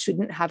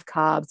shouldn't have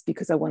carbs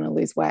because I want to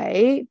lose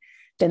weight,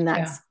 then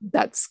that's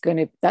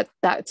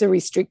a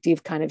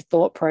restrictive kind of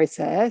thought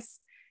process.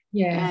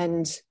 Yeah.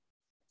 And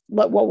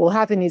what will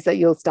happen is that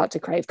you'll start to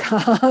crave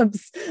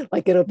carbs.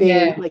 Like it'll be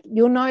like,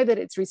 you'll know that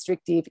it's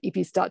restrictive if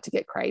you start to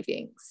get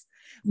cravings.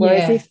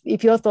 Whereas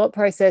if your thought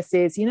process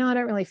is, I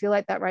don't really feel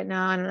like that right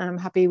now, and I'm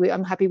happy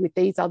with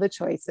these other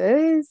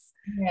choices,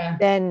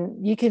 then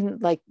you can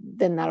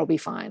then that'll be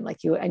fine.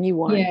 Like you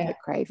won't get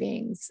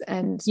cravings.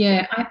 And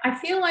I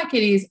feel like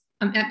it is.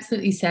 I'm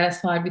absolutely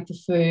satisfied with the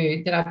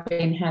food that I've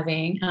been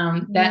having.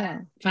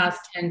 That fast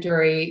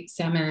tandoori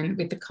salmon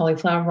with the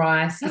cauliflower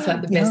rice is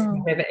like the best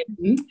I've ever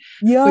eaten.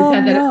 We've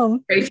had that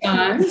 3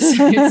 times.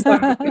 It's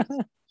so good.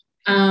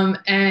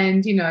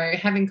 And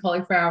having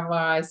cauliflower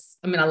rice,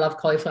 I mean, I love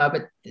cauliflower,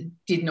 but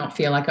did not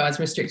feel like I was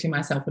restricting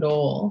myself at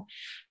all.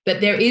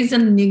 But there is a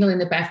niggle in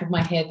the back of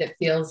my head that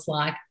feels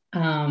like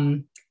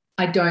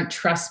I don't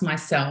trust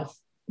myself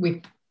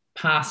with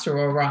pasta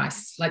or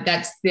rice. Like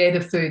they're the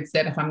foods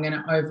that if I'm going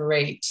to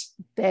overeat,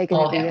 they're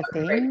going to be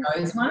the things.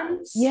 Those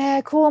ones. Yeah,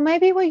 cool.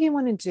 Maybe what you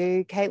want to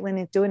do,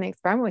 Caitlin, is do an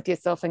experiment with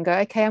yourself and go,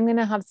 okay, I'm going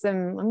to have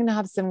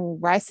some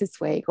rice this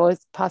week, or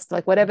pasta,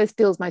 like whatever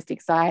feels most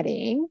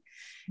exciting,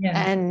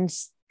 and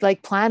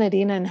like plan it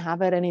in and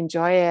have it and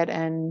enjoy it,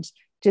 and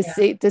just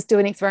do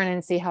an experiment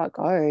and see how it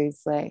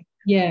goes. Like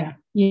no,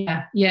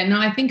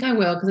 I think I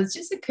will, because it's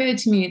just occurred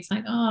to me, it's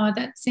like, oh,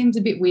 that seems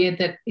a bit weird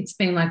that it's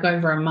been like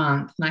over a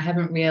month and I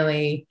haven't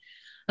really,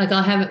 like,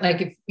 I'll have it,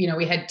 like, if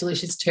we had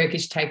delicious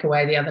Turkish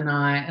takeaway the other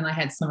night and I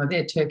had some of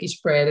their Turkish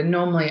bread, and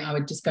normally I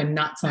would just go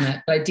nuts on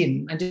it, but I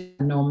didn't. I did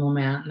a normal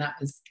amount, and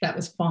that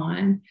was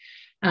fine.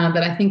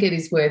 But I think it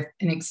is worth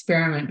an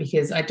experiment,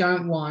 because I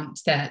don't want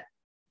that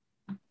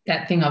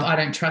thing of I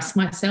don't trust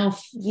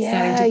myself.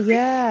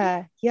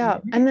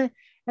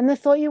 And the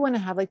thought you want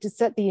to have, like, to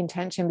set the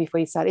intention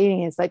before you start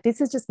eating is like,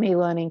 this is just me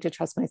learning to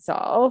trust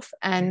myself.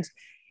 And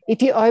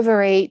if you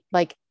overeat,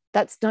 like,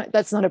 that's not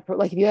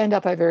like, if you end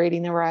up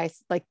overeating the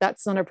rice, like,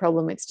 that's not a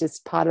problem. It's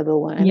just part of the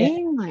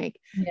learning.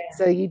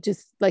 So you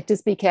just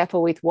be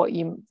careful with what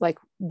you, like,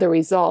 the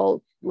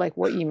result, like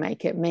what you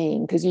make it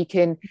mean. Because you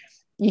could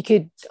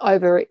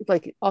over,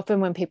 like, often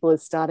when people are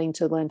starting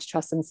to learn to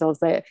trust themselves,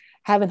 they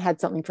haven't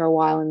had something for a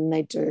while and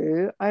they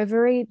do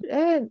overeat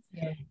it.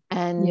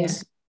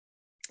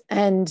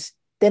 And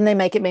then they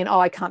make it mean, oh,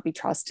 I can't be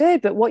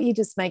trusted. But what you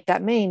just make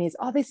that mean is,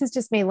 oh, this is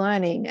just me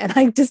learning, and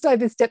I just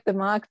overstepped the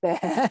mark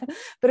there.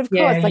 But of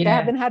course, I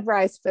haven't had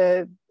rice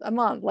for a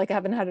month. Like, I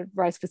haven't had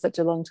rice for such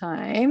a long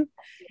time.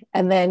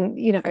 And then,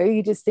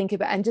 you just think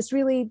about, and just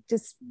really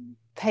just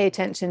pay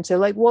attention to,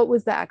 like, what were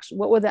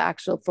the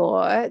actual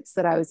thoughts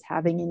that I was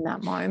having in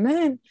that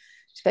moment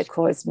that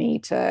caused me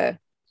to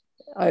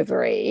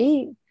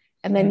overeat.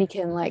 And then you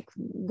can like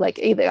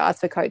either ask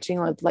for coaching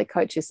or like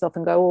coach yourself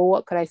and go, well,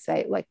 what could I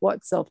say? Like,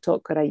 what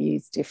self-talk could I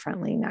use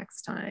differently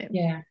next time?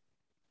 Yeah.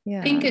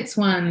 I think it's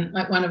one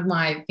of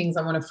my things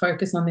I want to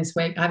focus on this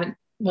week.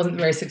 Wasn't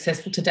very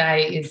successful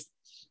today, is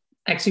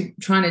actually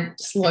trying to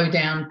slow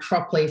down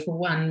properly for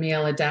one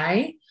meal a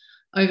day.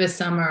 Over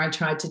summer, I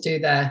tried to do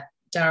the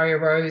Daria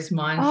Rose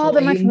mindful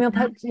the mindful meal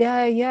prep.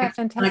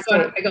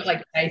 Fantastic. I got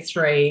like day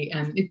 3,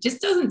 and it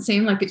just doesn't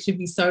seem like it should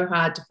be so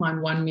hard to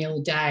find one meal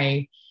a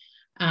day.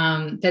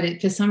 That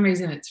for some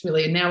reason it's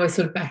really, and now we're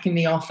sort of back in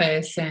the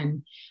office,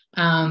 and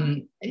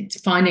it's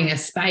finding a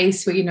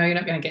space where you're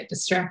not going to get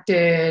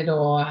distracted,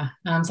 or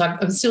so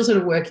I'm still sort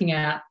of working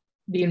out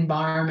the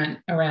environment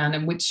around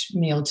and which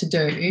meal to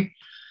do.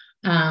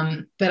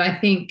 But I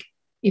think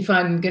if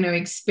I'm going to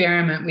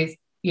experiment with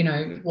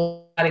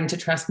starting to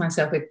trust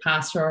myself with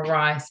pasta or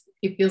rice,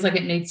 it feels like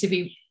it needs to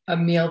be a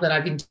meal that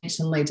I've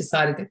intentionally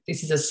decided that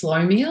this is a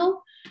slow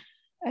meal.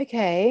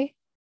 Okay.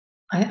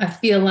 I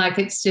feel like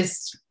it's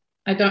just,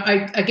 I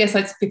guess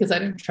that's because I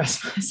don't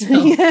trust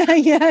myself.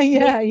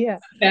 Yeah.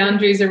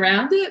 Boundaries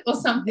around it or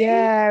something.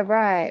 Yeah,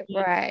 right.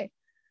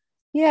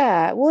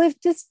 Yeah. Well, if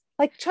just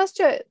like trust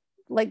your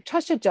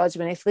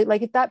judgment.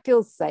 If that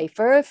feels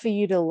safer for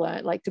you to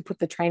learn, like to put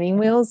the training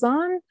wheels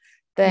on,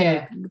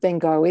 then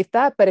go with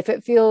that. But if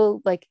it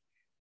feels like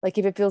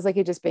if it feels like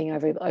you're just being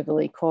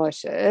overly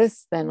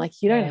cautious, then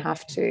like you don't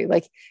have to.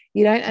 Like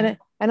you don't,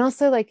 and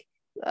also like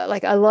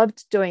I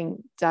loved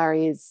doing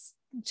Daria's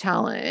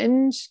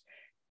challenge.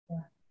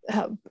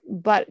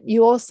 but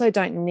you also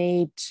don't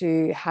need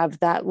to have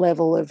that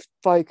level of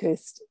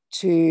focus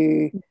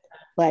to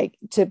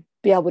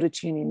be able to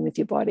tune in with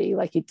your body.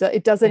 Like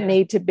it doesn't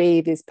need to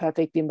be this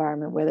perfect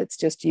environment where it's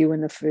just you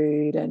and the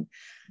food. And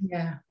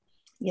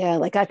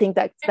like I think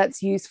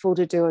that's useful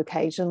to do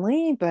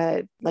occasionally,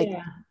 but like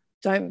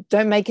don't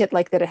make it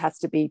like that it has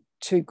to be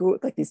too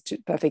good, like this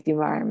perfect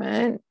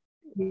environment.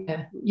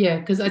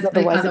 Because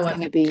otherwise it's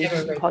going to be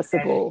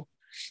impossible.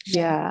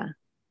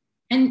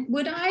 And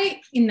would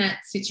I, in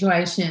that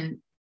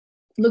situation,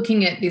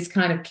 looking at this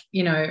kind of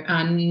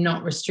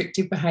not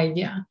restrictive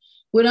behavior,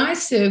 would I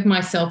serve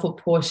myself a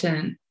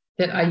portion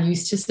that I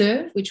used to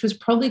serve, which was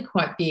probably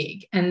quite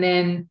big, and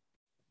then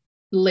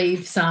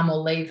leave some or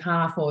leave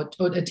half, or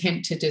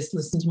attempt to just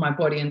listen to my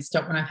body and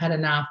stop when I've had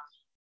enough,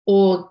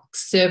 or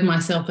serve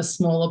myself a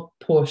smaller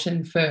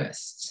portion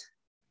first?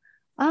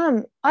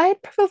 I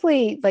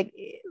probably, like,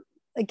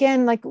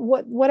 again, like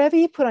whatever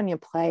you put on your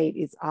plate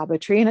is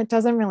arbitrary and it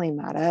doesn't really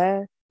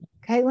matter,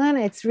 Caitlin.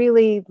 It's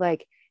really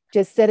like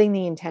just setting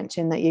the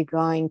intention that you're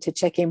going to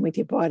check in with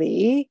your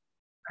body.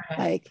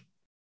 Like,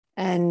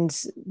 and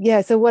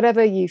so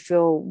whatever you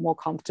feel more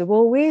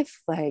comfortable with,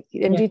 like,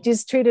 and you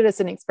just treat it as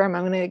an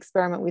experiment. I'm going to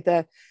experiment with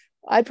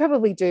I'd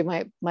probably do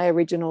my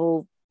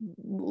original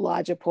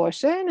larger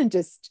portion, and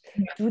just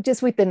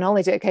with the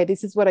knowledge, okay,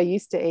 this is what I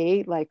used to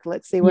eat. Like,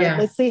 let's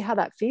see how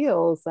that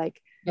feels.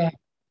 Like,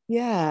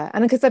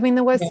 and because I mean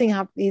the worst thing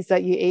is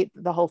that you eat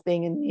the whole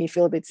thing and you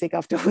feel a bit sick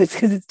afterwards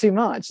because it's too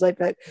much. Like,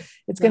 but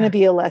it's going to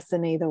be a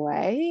lesson either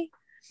way.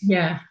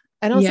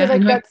 And also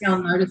like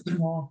I'll notice it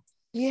more.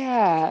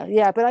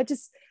 But I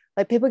just,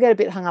 like, people get a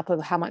bit hung up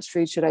of how much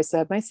food should I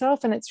serve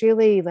myself, and it's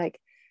really like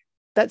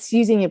that's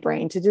using your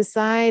brain to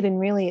decide. And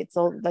really it's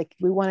all like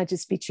we want to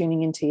just be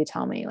tuning into your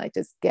tummy, like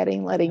just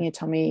letting your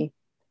tummy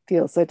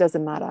feel. So it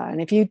doesn't matter.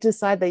 And if you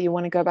decide that you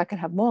want to go back and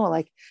have more,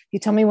 like your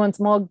tummy wants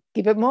more,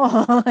 give it more.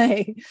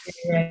 Like,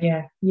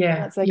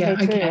 that's okay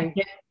too.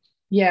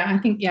 I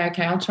think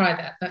okay, I'll try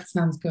that. That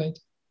sounds good.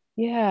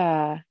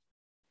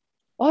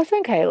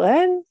 Awesome,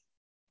 Caitlin.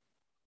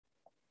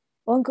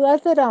 Well, I'm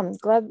glad that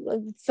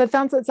so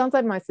it sounds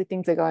like mostly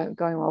things are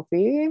going well for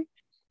you.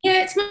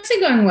 Yeah, it's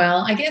mostly going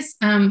well. I guess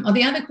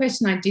the other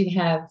question I did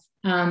have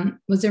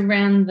was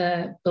around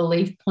the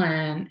belief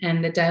plan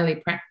and the daily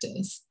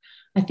practice.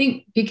 I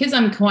think because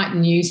I'm quite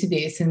new to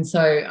this, and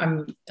so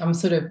I'm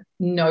sort of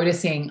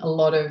noticing a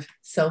lot of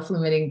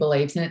self-limiting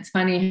beliefs. And it's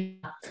funny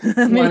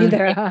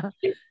how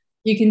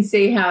you can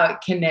see how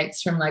it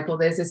connects from, like, well,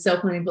 there's a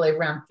self-limiting belief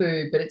around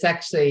food, but it's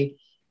actually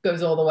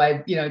goes all the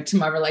way, to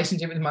my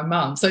relationship with my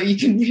mum. So you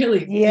can really,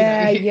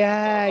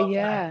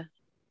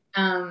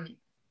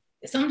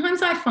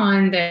 sometimes I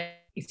find that,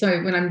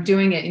 so when I'm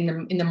doing it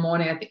in the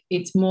morning, I think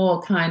it's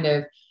more kind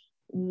of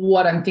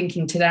what I'm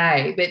thinking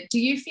today. But do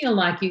you feel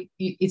like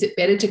is it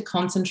better to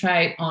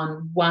concentrate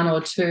on one or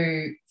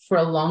two for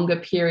a longer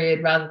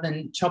period rather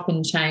than chop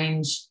and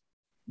change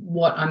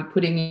what I'm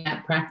putting in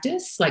that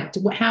practice? Like,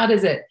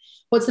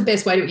 what's the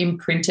best way to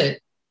imprint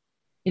it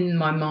in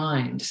my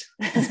mind,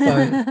 I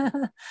suppose?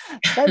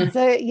 That's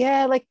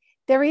like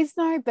there is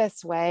no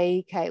best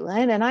way,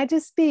 Caitlin. And I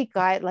just speak,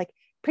 like,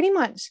 pretty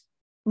much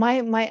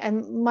my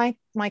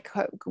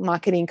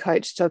marketing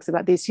coach talks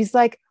about this. She's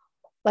like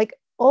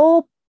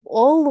all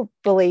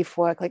belief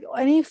work, like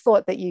any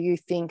thought that you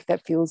think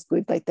that feels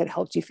good, like that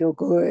helps you feel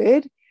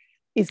good,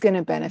 is going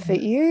to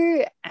benefit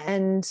you.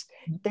 And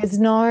there's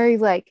no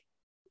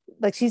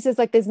like she says,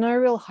 like, there's no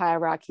real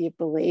hierarchy of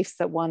beliefs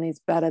that one is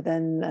better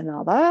than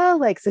another.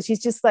 Like, so she's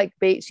just like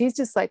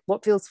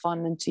what feels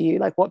fun to you,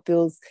 like what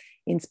feels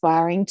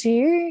inspiring to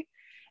you.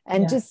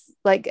 And just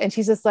like, and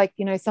she's just like,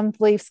 some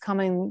beliefs come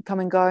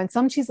and go, and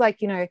some she's like,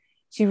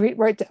 she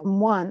wrote down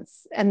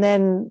once and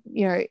then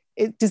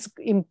it just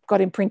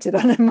got imprinted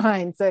on her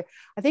mind. So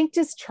I think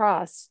just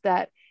trust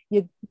that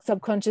your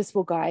subconscious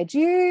will guide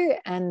you,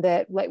 and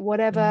that, like,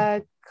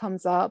 whatever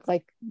comes up,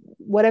 like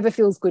whatever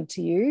feels good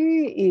to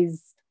you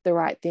is the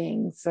right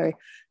thing. So,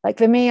 like,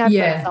 for me, I've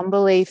got some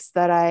beliefs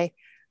that I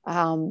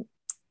and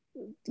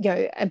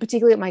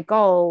particularly at my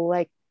goal,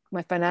 like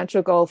my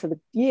financial goal for the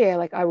year,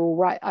 like I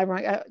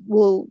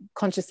will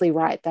consciously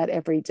write that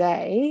every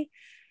day.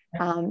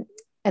 And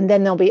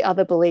then there'll be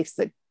other beliefs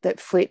that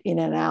flit in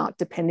and out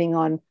depending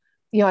on,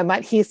 I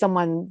might hear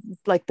someone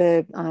like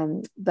that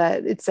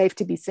it's safe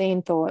to be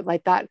seen thought,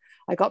 like that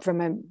I got from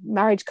a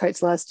marriage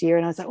coach last year.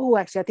 And I was like, oh,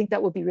 actually, I think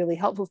that would be really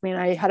helpful for me.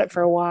 And I had it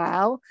for a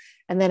while,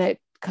 and then it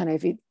kind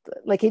of it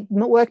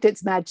worked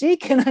its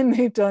magic, and I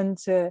moved on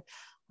to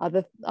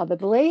other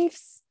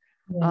beliefs.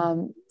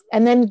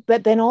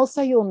 But then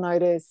also you'll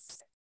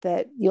notice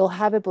that you'll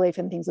have a belief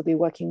and things will be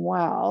working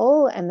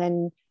well, and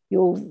then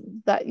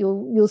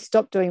you'll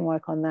stop doing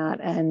work on that,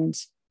 and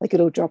like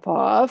it'll drop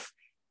off,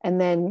 and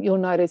then you'll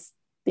notice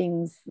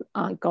things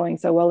aren't going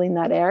so well in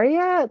that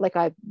area. Like,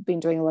 I've been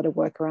doing a lot of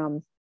work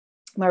around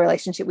my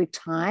relationship with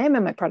time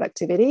and my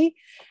productivity,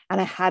 and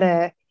I had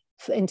a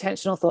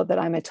intentional thought that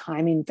I'm a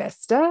time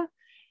investor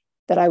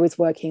that I was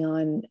working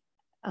on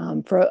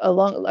for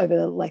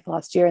over like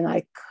last year, and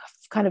I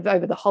kind of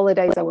over the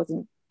holidays I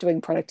wasn't doing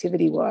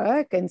productivity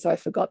work. And so I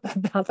forgot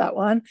about that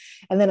one.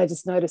 And then I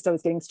just noticed I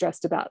was getting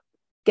stressed about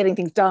getting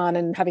things done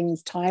and having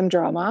this time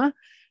drama.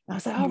 And I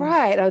was like, all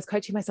right. I was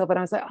coaching myself, and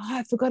I was like, oh,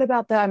 I forgot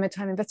about that. I'm a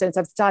time investor. And so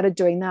I've started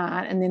doing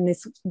that. And then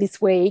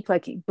this week,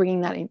 like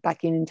bringing that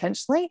back in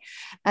intentionally.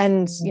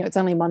 And, it's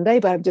only Monday,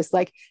 but I'm just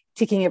like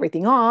ticking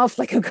everything off.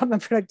 Like I've got my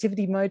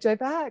productivity mojo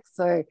back.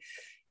 So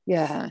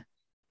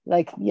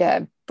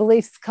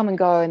beliefs come and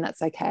go, and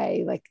that's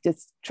okay. Like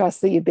just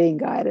trust that you're being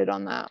guided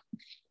on that.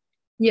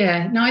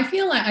 Yeah, no, I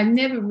feel like I'm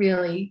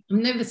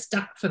never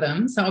stuck for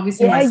them. So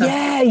obviously, like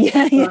I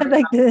have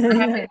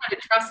to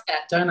trust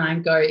that, don't I?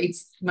 And go,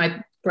 it's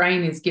my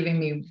brain is giving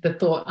me the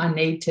thought I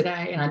need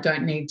today, and I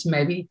don't need to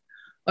maybe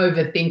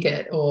overthink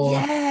it or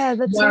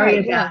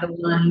worry about the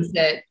ones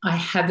that I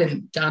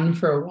haven't done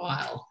for a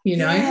while.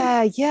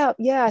 Yeah.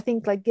 I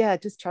think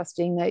just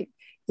trusting that.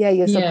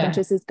 Your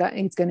subconscious is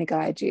going to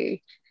guide you.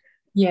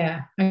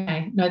 Yeah.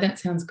 Okay. No, that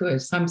sounds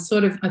good. So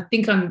I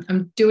think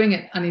I'm doing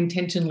it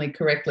unintentionally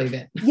correctly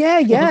then.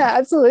 Yeah,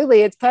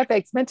 absolutely. It's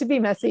perfect. It's meant to be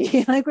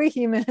messy. Like we're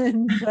humans.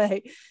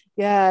 That's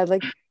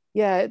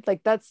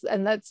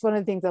one of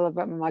the things I love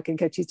about my marketing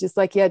coach. Is just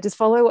like, just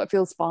follow what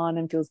feels fun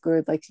and feels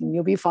good. Like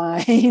you'll be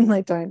fine.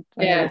 Like don't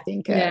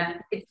overthink it.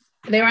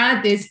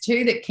 Yeah. There's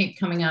two that keep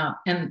coming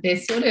up, and they're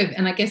sort of,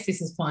 and I guess this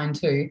is fine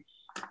too.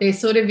 They're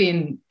sort of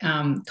in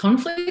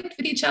conflict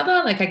with each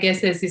other. Like I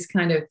guess there's this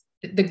kind of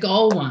the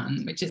goal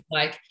one, which is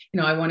like,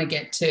 I want to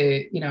get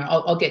to,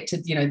 I'll get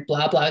to,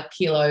 blah, blah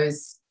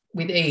kilos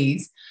with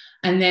ease.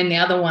 And then the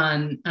other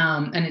one,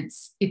 and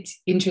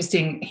it's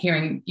interesting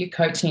hearing you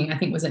coaching, I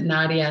think was it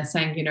Nadia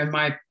saying,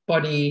 my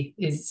body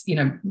is,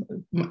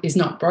 is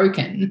not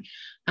broken.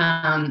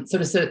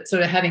 Sort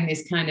of having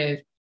this kind of,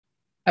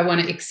 I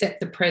want to accept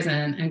the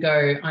present and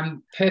go,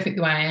 I'm perfect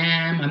the way I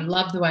am. I'm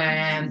loved the way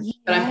I am,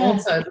 but I'm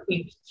also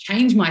looking to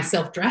change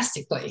myself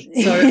drastically.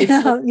 So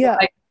it's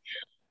like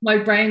my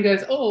brain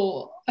goes,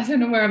 oh, I don't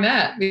know where I'm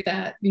at with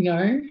that,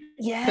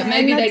 Yeah. But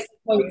maybe they can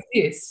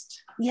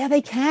coexist. Yeah,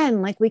 they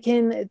can. Like we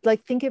can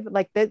think of it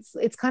like that's,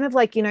 it's kind of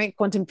like,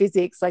 quantum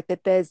physics, like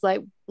that there's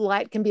like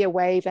light can be a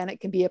wave and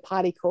it can be a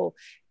particle.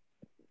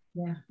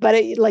 Yeah. But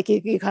it, like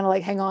you kind of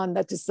like, hang on,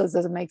 that just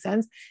doesn't make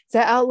sense.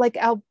 So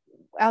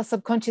our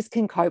subconscious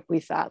can cope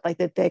with that, like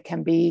that there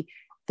can be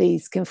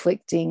these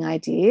conflicting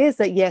ideas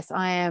that yes,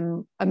 I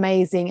am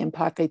amazing and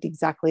perfect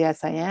exactly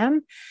as I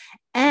am,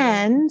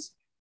 and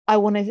I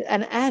want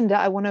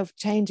to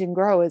change and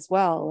grow as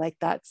well. Like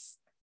that's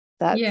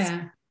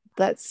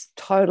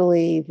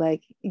totally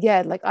like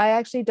I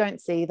actually don't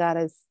see that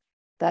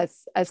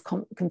as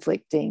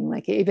conflicting.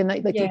 Like even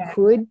you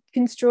could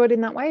construe it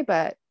in that way,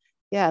 but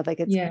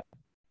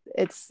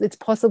it's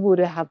possible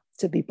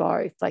to be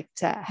both, like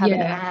to have an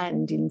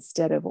and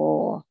instead of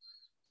or.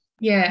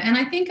 Yeah, and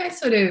I think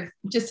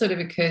just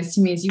occurs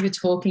to me as you were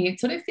talking, it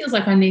sort of feels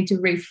like I need to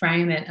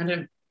reframe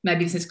it.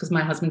 Maybe this is because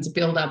my husband's a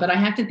builder, but I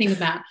have to think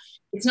about,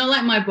 it's not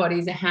like my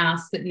body's a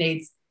house that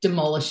needs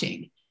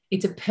demolishing.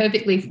 It's a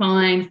perfectly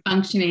fine,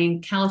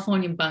 functioning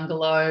Californian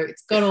bungalow.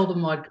 It's got all the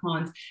mod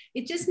cons.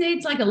 It just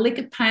needs like a lick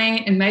of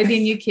paint and maybe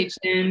a new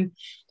kitchen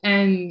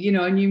and,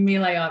 a new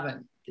Miele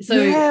oven. So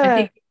I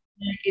think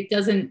it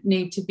doesn't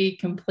need to be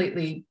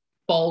completely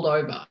bowled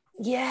over.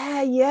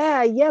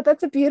 Yeah.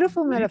 That's a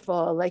beautiful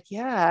metaphor. Like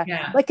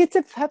it's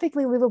a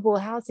perfectly livable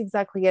house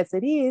exactly as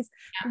it is.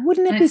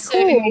 Wouldn't it be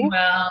cool?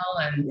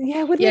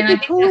 Wouldn't it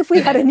be cool if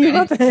we had a new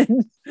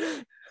oven?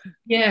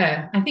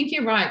 Yeah, I think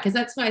you're right, because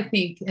that's what I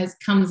think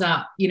comes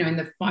up, in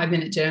the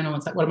 5-minute journal.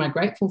 It's like, what am I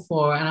grateful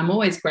for? And I'm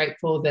always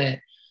grateful that,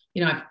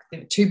 I've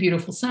got 2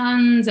 beautiful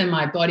sons and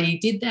my body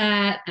did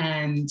that,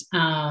 and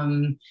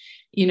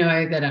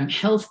that I'm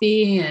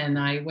healthy, and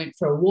I went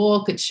for a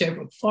walk at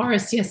Sherbrooke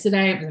Forest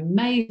yesterday. It was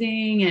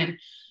amazing. And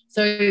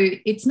so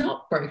it's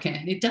not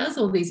broken. It does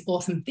all these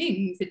awesome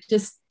things. It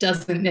just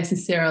doesn't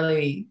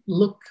necessarily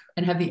look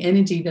and have the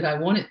energy that I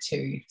want it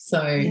to. So,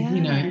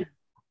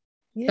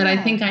 but I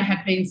think I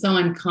have been so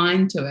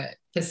unkind to it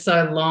for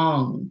so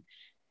long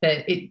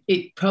that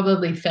it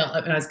probably felt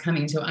like when I was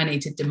coming to it, I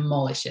need to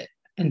demolish it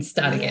and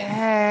start again.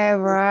 Yeah,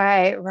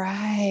 right.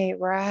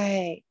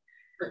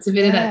 It's a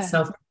bit of that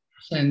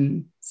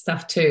self-compassion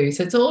stuff too.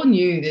 So it's all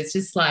new. There's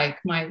just like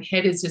my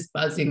head is just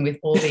buzzing with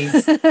all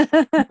these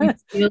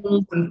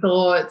skills and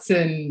thoughts,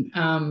 and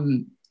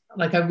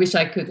I wish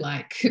I could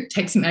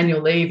take some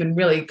annual leave and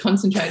really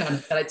concentrate on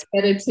it. But it's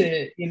better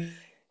to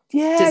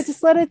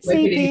just let it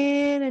seep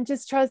in and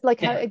just trust.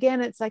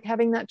 Again, it's like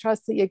having that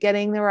trust that you're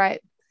getting the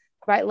right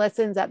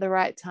lessons at the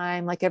right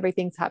time. Like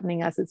everything's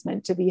happening as it's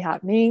meant to be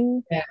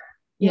happening.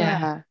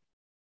 Yeah.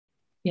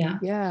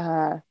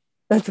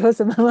 That's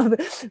awesome. I love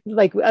it.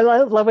 Like I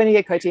love when you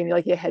get coaching,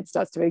 your head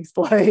starts to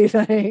explode.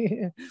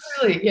 Really?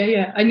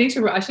 Yeah. I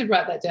should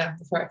write that down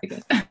before I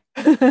forget.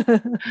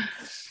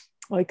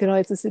 Well, you can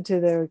always listen to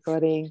the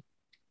recording.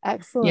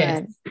 Excellent.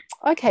 Yes.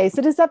 Okay,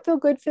 so does that feel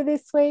good for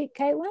this week,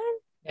 Caitlin?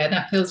 Yeah,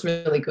 that feels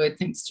really good.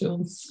 Thanks,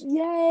 Jules.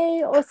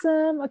 Yay,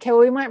 awesome. Okay,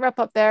 well, we might wrap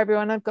up there,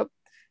 everyone. I've got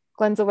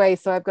cleanse away.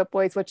 So I've got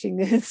boys watching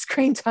the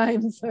screen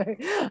time. So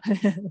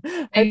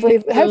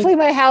hopefully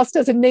my house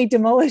doesn't need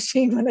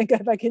demolishing when I go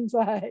back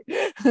inside.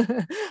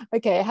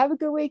 Okay, have a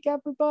good week,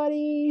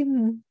 everybody.